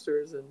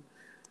oysters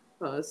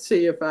and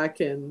see if I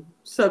can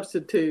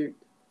substitute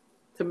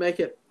to make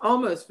it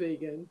almost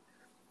vegan,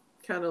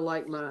 kind of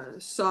like my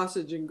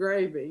sausage and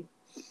gravy.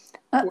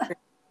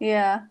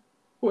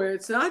 Where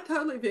it's not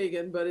totally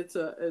vegan, but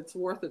it's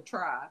worth a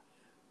try,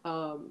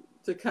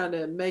 to kind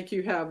of make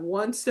you have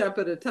one step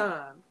at a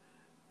time,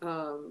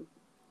 to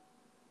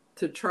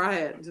try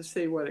it and to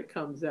see what it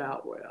comes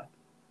out with.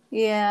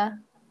 Yeah.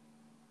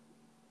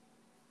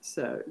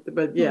 So,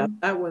 but yeah,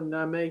 that one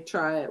I may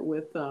try it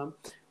with. I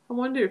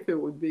wonder if it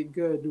would be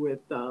good with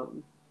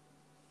some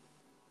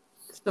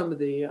of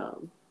the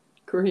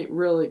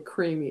really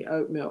creamy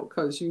oat milk,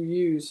 because you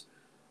use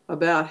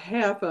about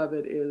half of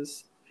it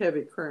is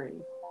heavy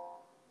cream,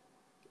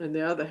 and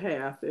the other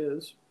half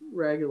is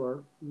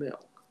regular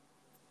milk.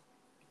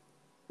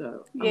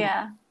 So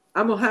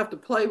I'm gonna have to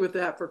play with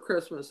that for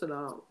Christmas, and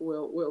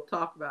we'll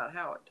talk about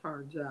how it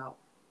turns out.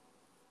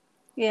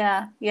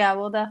 Yeah,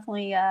 we'll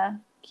definitely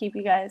keep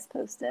you guys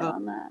posted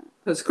on that.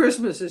 Because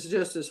Christmas is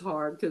just as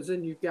hard, because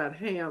then you've got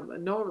ham,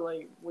 and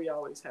normally we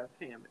always have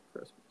ham at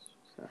Christmas.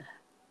 So.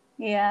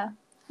 Yeah,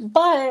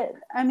 but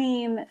I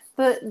mean,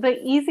 the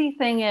easy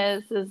thing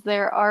is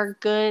there are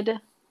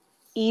good,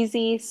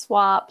 easy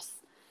swaps,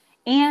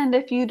 and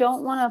if you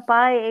don't want to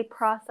buy a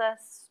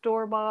processed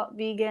store-bought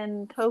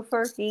vegan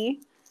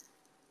tofurkey,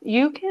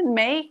 you can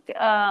make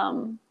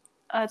a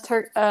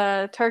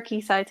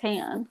turkey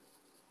seitan.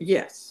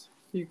 Yes,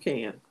 you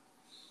can.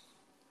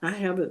 I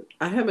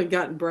haven't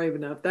gotten brave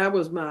enough. That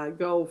was my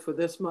goal for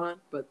this month,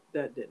 but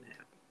that didn't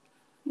happen.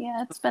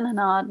 Yeah, it's been an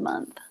odd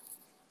month.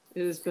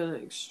 It has been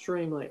an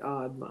extremely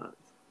odd month.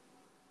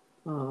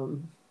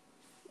 Um,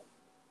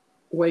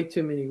 Way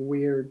too many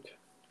weird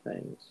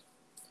things.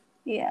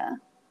 Yeah.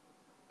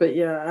 But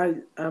yeah,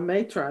 I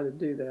may try to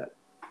do that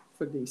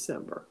for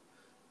December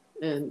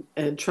and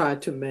try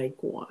to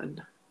make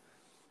one.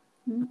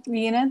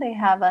 You know, they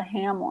have a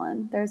ham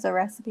one. There's a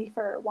recipe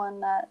for one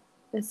that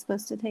is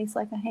supposed to taste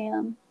like a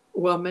ham.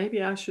 Well,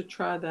 maybe I should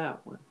try that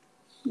one.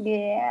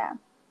 Yeah.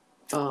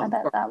 I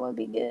bet that would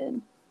be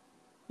good.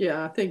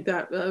 Yeah, I think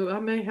that I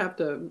may have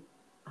to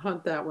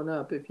hunt that one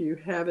up. If you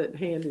have it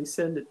handy,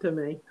 send it to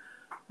me,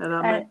 and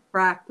I may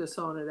practice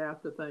on it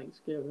after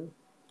Thanksgiving.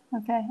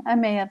 Okay, I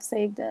may have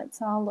saved it,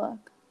 so I'll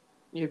look.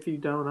 If you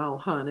don't, I'll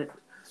hunt it.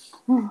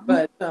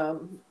 But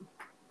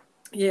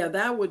yeah,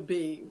 that would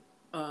be.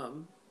 I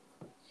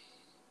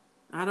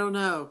don't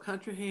know,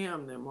 country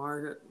ham, then,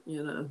 Margaret.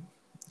 You know.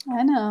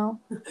 I know.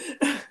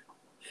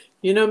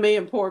 You know me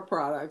and pork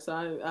products.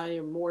 I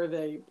am more of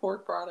a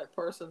pork product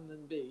person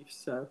than beef.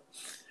 So.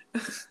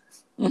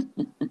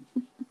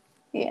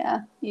 Yeah,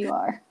 you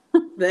are.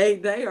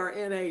 They are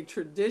in a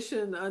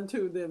tradition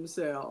unto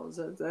themselves.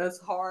 That's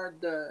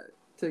hard to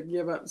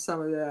give up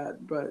some of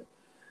that, but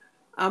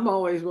I'm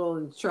always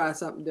willing to try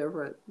something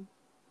different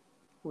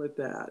with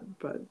that.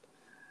 But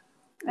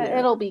yeah.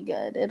 It'll be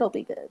good. It'll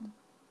be good.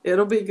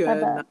 It'll be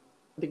good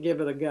to give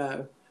it a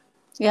go.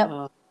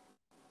 Yep.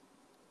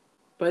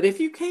 But if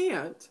you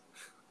can't,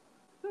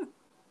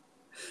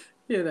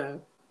 you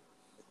know.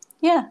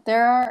 Yeah,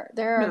 there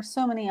are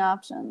so many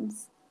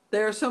options.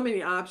 There are so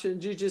many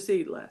options. You just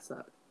eat less of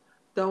it.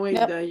 Don't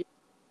eat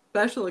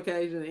special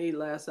occasion. Eat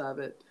less of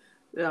it.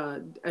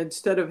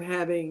 Instead of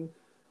having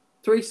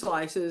 3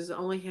 slices,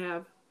 only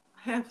have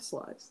half a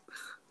slice.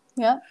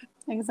 Yep,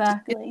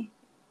 exactly.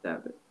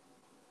 But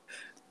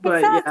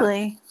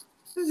exactly.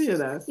 Yeah, you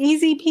know,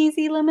 easy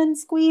peasy lemon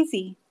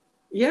squeezy.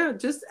 Yeah,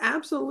 just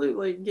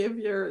absolutely give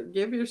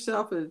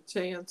yourself a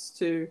chance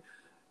to,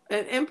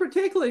 and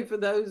particularly for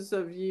those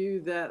of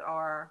you that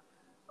are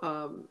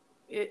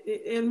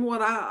in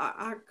what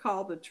I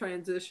call the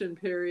transition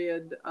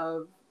period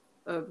of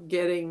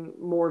getting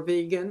more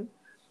vegan.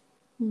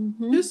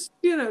 Mm-hmm.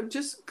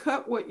 Just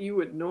cut what you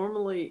would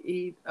normally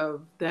eat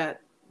of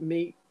that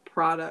meat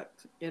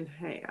product in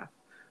half.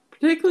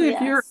 Particularly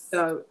if you're,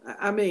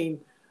 I mean,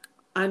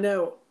 I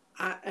know,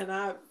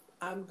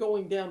 I'm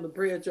going down the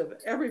bridge of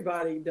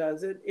everybody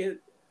does it.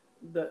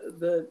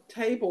 The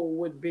table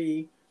would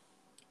be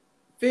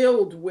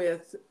filled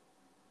with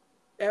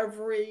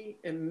every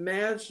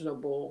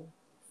imaginable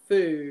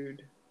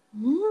food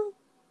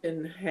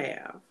in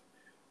half.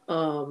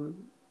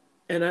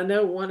 And I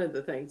know one of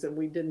the things, and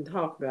we didn't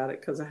talk about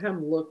it because I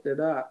haven't looked it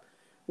up,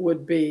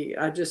 would be,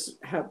 I just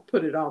have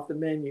put it off the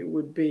menu,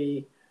 would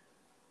be,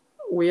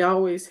 we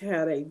always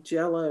had a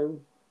Jell-O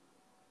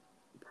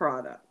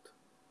product,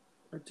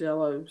 a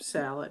Jell-O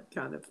salad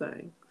kind of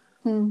thing.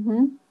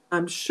 Mm-hmm.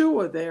 I'm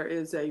sure there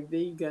is a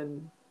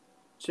vegan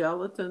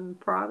gelatin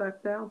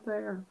product out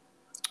there.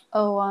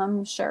 Oh,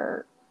 I'm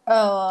sure.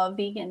 Oh,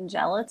 vegan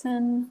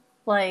gelatin,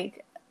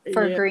 like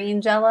for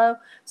green Jell-O.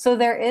 So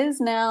there is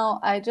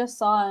now, I just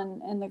saw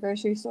in the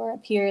grocery store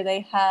up here, they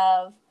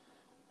have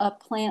a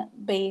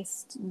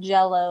plant-based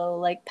Jell-O,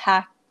 like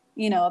a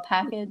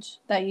package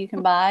that you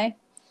can buy.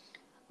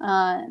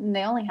 And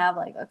they only have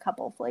like a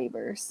couple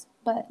flavors,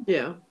 but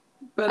I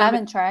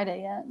haven't tried it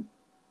yet.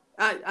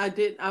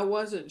 I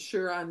wasn't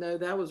sure. I know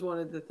that was one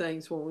of the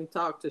things when we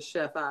talked to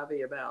Chef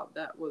Ivy about.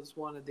 That was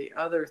one of the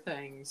other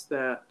things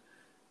that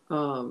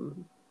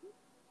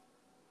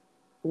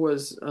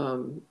was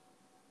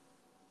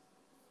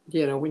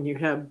when you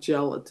have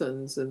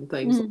gelatins and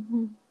things.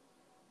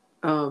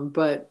 Mm-hmm.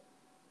 But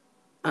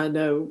I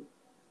know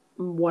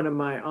one of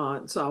my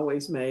aunts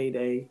always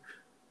made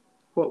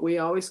what we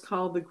always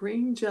call the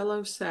green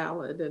Jell-O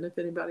salad, and if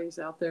anybody's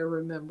out there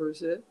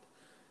remembers it,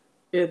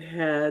 it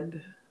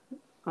had.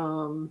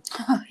 I'm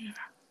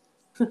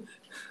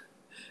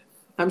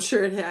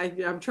sure it had.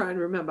 I'm trying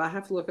to remember. I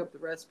have to look up the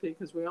recipe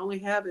because we only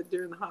have it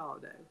during the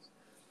holidays.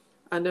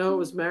 I know it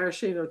was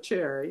maraschino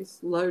cherries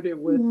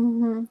loaded with.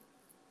 Mm-hmm.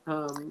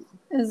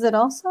 Is it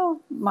also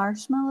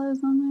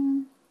marshmallows on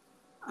there?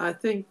 I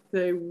think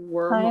they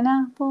were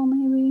pineapple,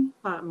 maybe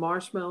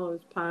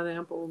marshmallows,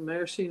 pineapple,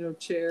 maraschino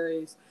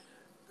cherries,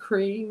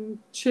 cream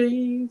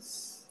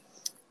cheese.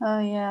 Oh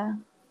yeah.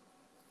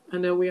 I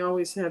know we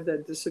always have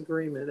that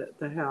disagreement at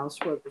the house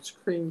whether it's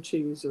cream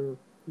cheese or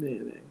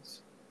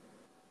mayonnaise.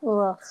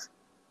 Ugh.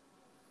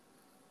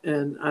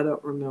 And I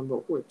don't remember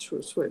which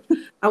was which.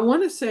 I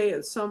want to say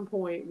at some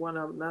point when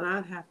and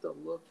I'd have to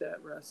look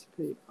that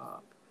recipe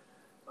up.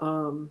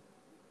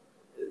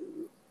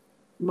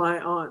 My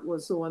aunt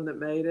was the one that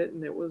made it,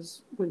 and it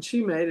was when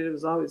she made it, it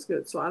was always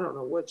good. So I don't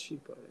know what she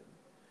put in,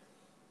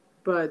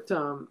 but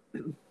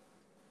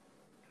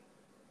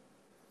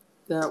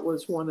that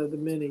was one of the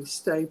many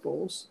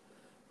staples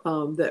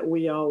that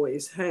we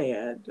always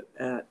had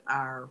at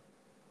our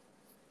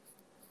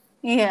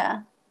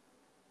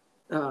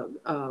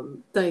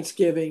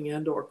Thanksgiving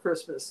and or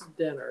Christmas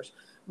dinners.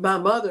 My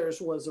mother's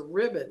was a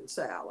ribbon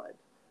salad.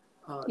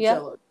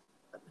 Yep.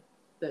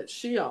 that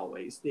she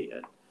always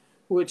did,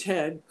 which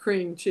had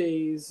cream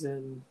cheese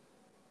and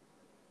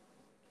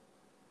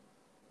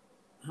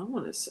I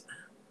want to say,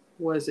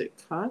 was it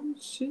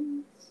cottage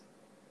cheese?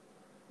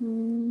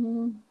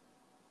 Mm.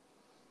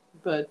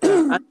 But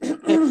I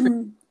had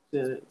cream cheese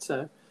in it,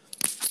 so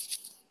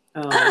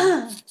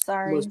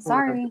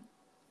Sorry.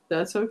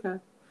 That's okay.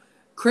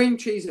 Cream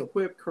cheese and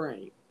whipped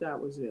cream. That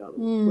was the other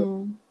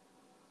one.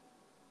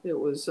 It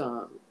was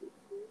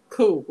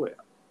Cool Whip.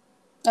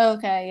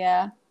 Okay,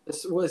 yeah.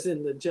 This was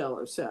in the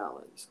Jello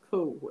salads.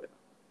 Cool Whip.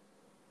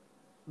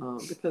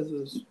 Because it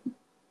was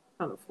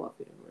kind of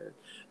fluffy and weird.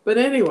 But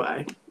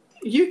anyway,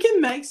 you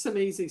can make some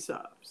easy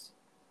subs.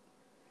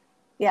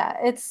 Yeah,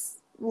 it's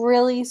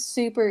really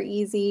super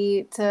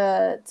easy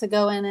to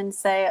go in and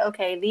say,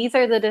 okay, these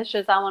are the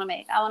dishes I want to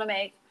make. I want to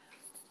make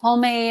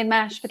homemade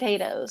mashed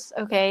potatoes.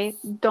 Okay,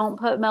 don't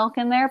put milk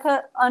in there.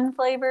 Put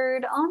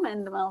unflavored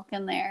almond milk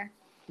in there.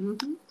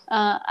 Mm-hmm.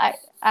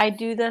 I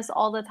do this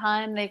all the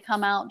time. They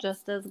come out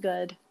just as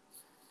good.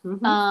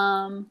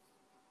 Mm-hmm.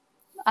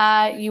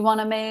 You want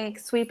to make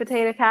sweet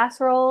potato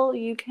casserole,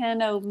 you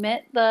can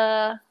omit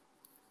the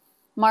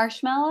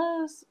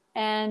marshmallows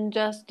and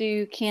just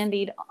do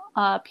candied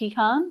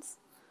pecans.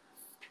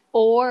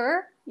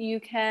 Or you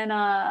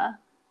can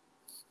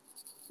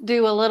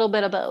do a little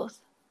bit of both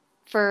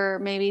for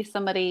maybe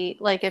somebody,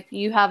 like if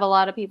you have a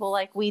lot of people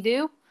like we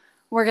do,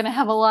 we're going to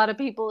have a lot of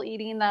people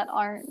eating that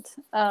aren't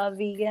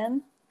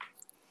vegan.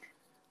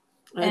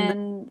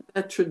 And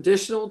a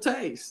traditional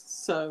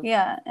taste. So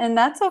yeah, and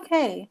that's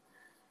okay.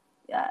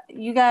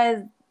 You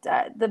guys,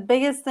 the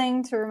biggest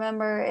thing to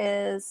remember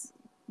is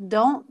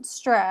don't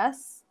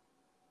stress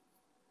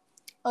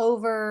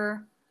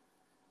over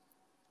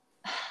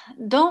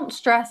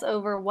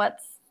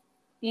what's,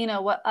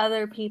 what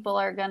other people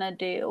are going to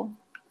do.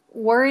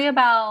 Worry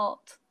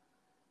about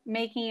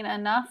making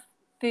enough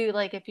food.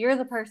 Like if you're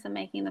the person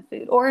making the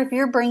food, or if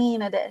you're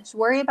bringing a dish,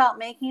 worry about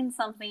making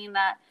something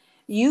that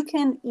you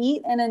can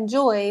eat and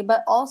enjoy,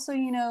 but also,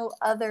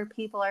 other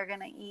people are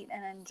going to eat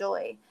and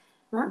enjoy.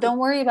 Right. Don't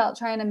worry about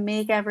trying to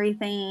make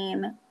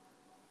everything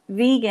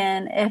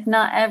vegan if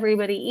not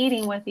everybody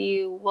eating with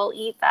you will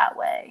eat that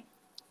way.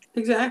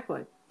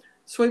 Exactly.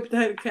 Sweet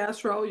potato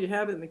casserole, you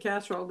have it in the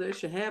casserole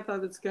dish, and half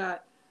of it's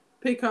got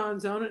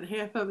pecans on it, and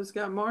half of it's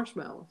got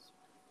marshmallows.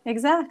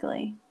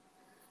 Exactly.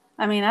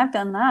 I mean, I've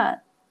done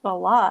that a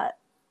lot.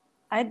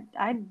 I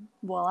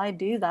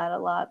do that a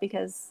lot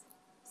because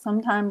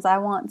sometimes I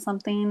want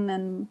something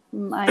and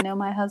I know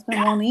my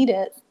husband won't eat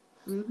it.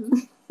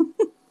 Mm-hmm.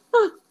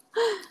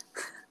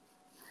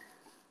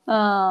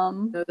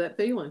 Know that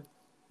feeling.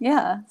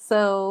 Yeah.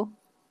 So,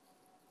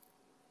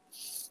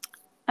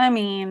 I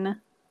mean,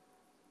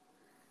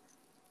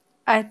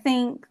 I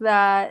think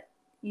that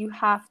you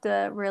have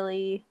to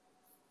really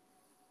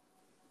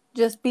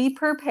just be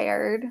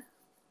prepared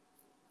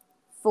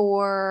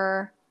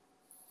for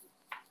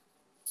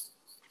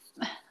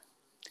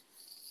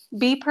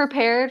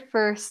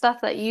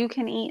stuff that you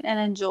can eat and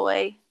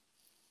enjoy,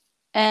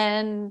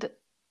 and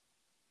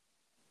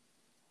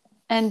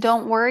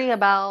don't worry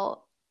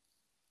about,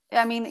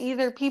 I mean,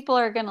 either people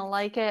are going to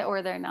like it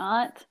or they're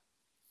not,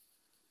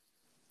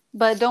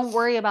 but don't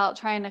worry about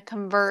trying to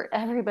convert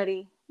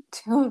everybody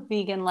to a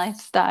vegan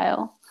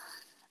lifestyle.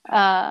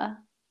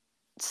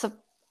 So,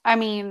 I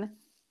mean,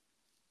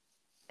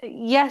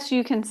 yes,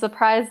 you can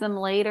surprise them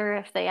later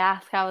if they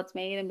ask how it's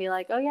made and be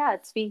like, oh yeah,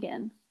 it's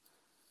vegan.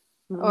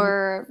 Mm-hmm.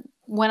 Or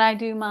when I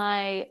do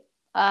my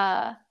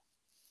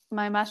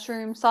my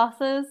mushroom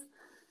sauces,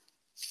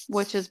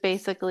 which is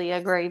basically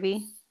a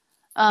gravy,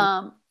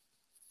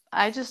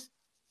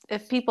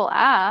 if people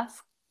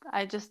ask,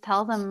 I just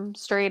tell them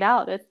straight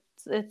out,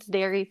 it's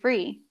dairy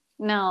free.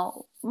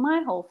 Now,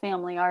 my whole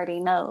family already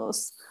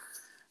knows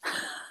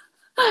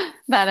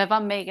that if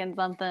I'm making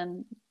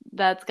something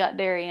that's got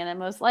dairy in it,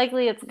 most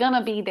likely it's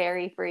gonna be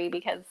dairy free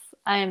because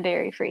I am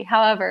dairy free.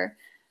 However,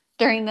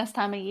 during this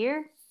time of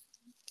year,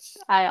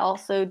 I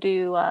also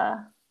do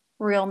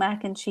real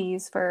mac and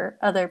cheese for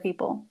other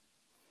people.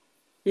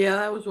 Yeah,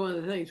 that was one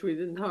of the things we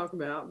didn't talk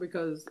about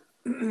because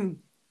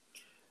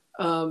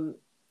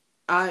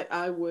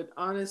I would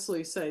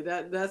honestly say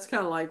that's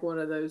kind of like one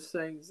of those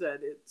things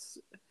that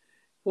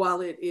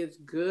while it is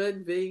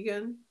good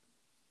vegan,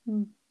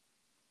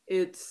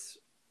 it's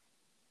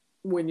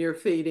when you're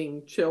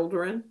feeding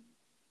children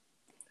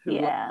who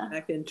love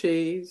mac and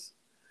cheese,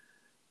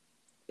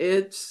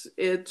 it's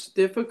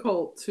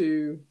difficult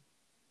to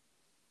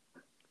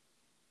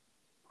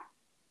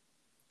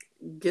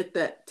get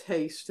that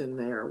taste in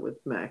there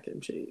with mac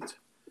and cheese.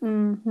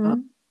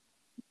 Mm-hmm.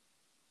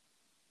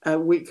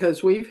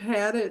 Because we've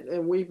had it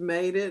and we've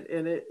made it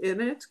and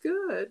it's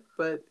good,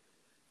 but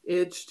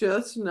it's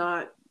just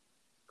not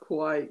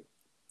quite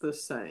the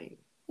same.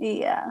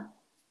 Yeah.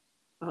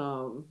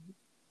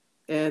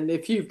 And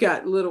if you've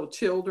got little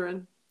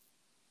children,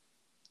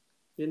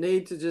 you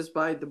need to just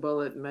bite the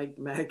bullet and make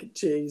mac and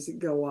cheese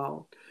and go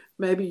on.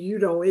 Maybe you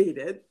don't eat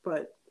it,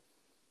 but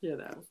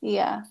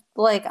Yeah.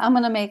 Like, I'm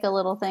going to make a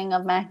little thing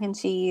of mac and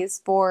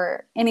cheese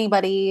for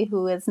anybody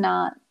who is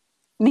not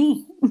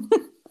me.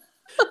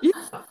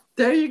 Yeah.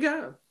 There you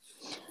go.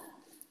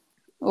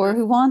 Or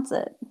who wants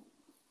it.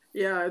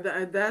 Yeah,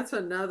 that's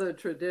another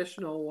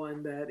traditional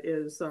one that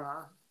is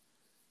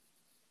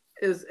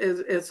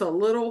it's a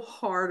little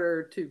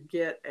harder to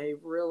get a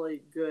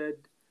really good.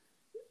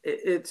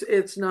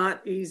 It's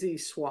not easy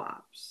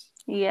swaps.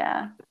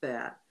 Yeah.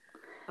 That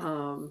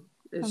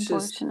it's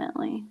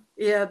unfortunately.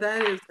 Yeah,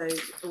 that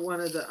is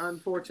one of the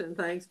unfortunate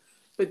things.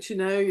 But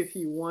if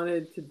you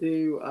wanted to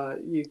do,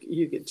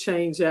 you could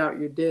change out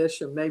your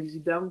dish, or maybe you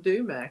don't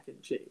do mac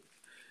and cheese.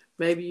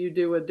 Maybe you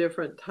do a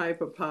different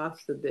type of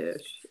pasta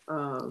dish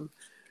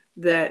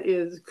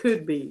that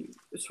could be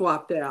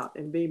swapped out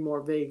and be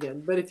more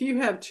vegan. But if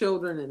you have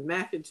children and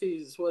mac and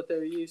cheese is what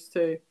they're used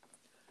to,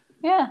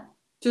 yeah,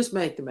 just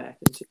make the mac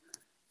and cheese.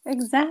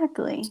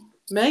 Exactly.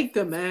 Make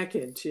the mac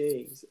and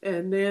cheese,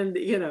 and then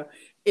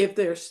if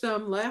there's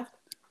some left,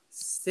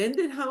 send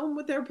it home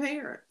with their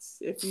parents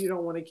if you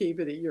don't want to keep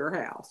it at your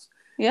house.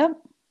 Yep.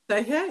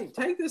 Say, hey,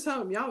 take this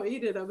home. Y'all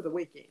eat it over the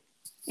weekend.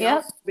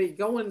 Yep. Be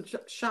going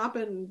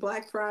shopping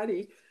Black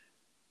Friday.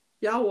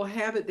 Y'all will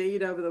have it to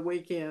eat over the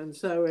weekend.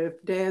 So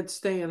if Dad's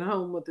staying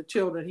home with the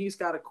children, he's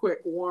got a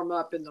quick warm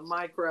up in the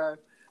micro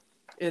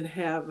and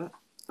have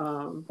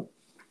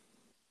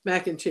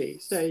mac and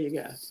cheese. There you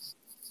go.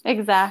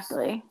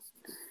 Exactly.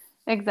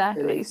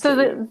 So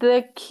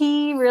the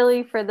key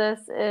really for this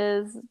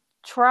is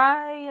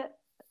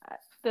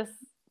this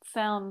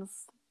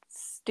sounds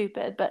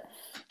stupid, but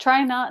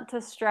try not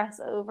to stress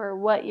over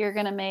what you're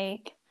going to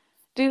make.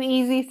 Do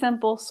easy,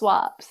 simple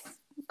swaps.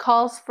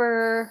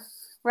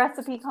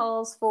 Recipe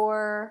calls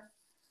for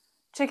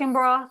chicken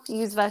broth,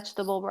 use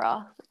vegetable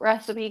broth.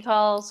 Recipe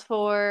calls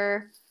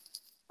for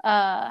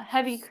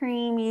heavy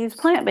cream, use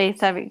plant-based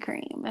heavy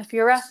cream. If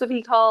your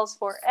recipe calls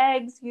for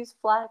eggs, use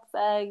flax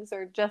eggs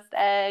or just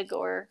egg,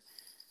 or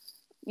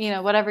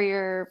whatever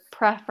your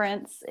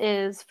preference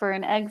is for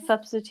an egg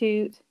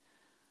substitute.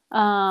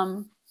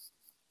 And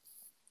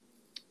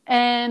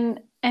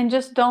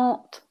just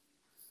don't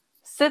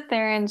sit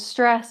there and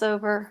stress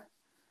over,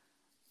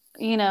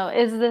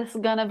 is this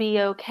gonna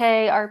be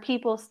okay? Are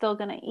people still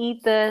gonna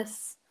eat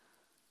this?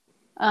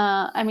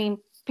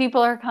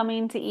 People are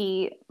coming to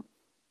eat.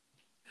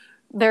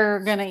 They're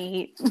gonna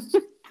eat.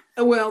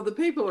 Well, the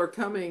people are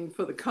coming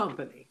for the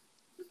company.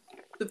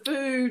 The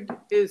food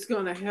is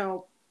going to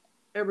help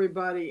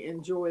everybody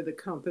enjoy the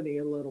company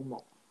a little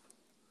more.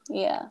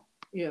 Yeah.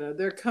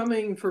 They're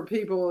coming for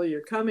people.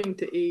 You're coming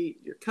to eat.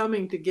 You're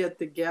coming to get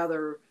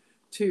together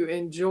to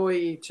enjoy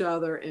each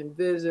other and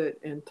visit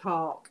and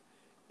talk.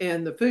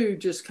 And the food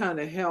just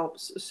kind of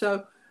helps.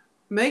 So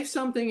make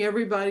something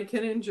everybody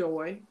can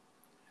enjoy.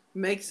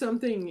 Make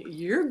something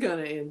you're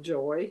going to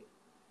enjoy.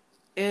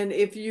 And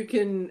if you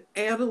can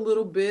add a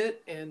little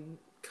bit and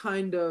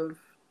kind of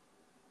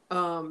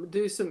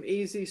do some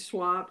easy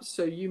swaps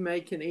so you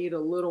can eat a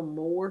little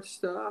more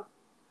stuff.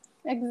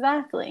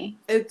 Exactly.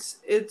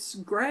 It's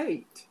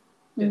great.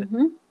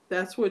 Mm-hmm.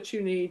 That's what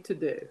you need to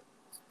do.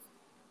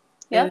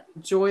 Yep. And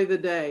enjoy the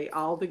day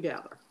all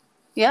together.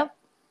 Yep,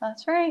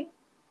 that's right.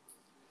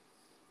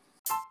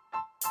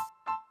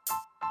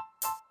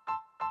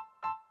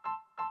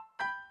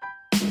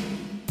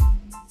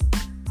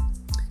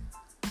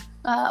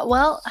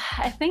 Well,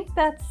 I think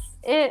that's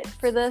it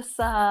for this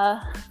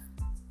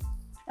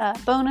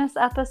bonus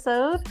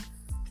episode.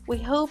 We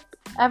hope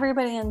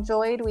everybody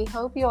enjoyed. We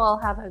hope you all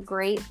have a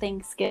great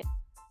Thanksgiving.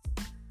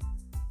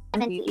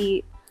 And you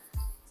eat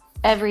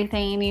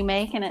everything you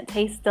make and it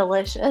tastes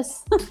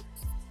delicious.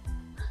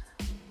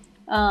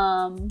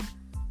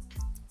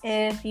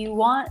 If you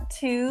want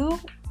to,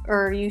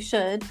 or you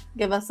should,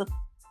 give us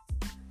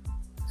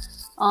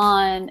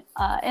on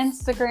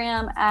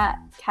Instagram at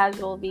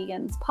Casual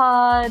Vegans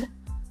Pod,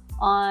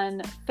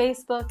 on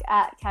Facebook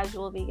at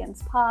Casual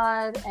Vegans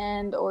Pod,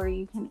 or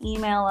you can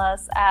email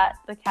us at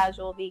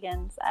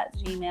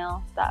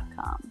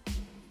thecasualvegans@gmail.com.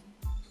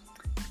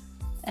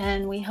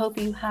 And we hope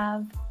you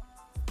have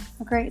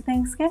a great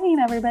Thanksgiving,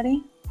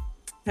 everybody.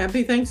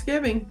 Happy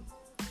Thanksgiving.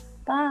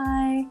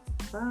 Bye.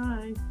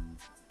 Bye.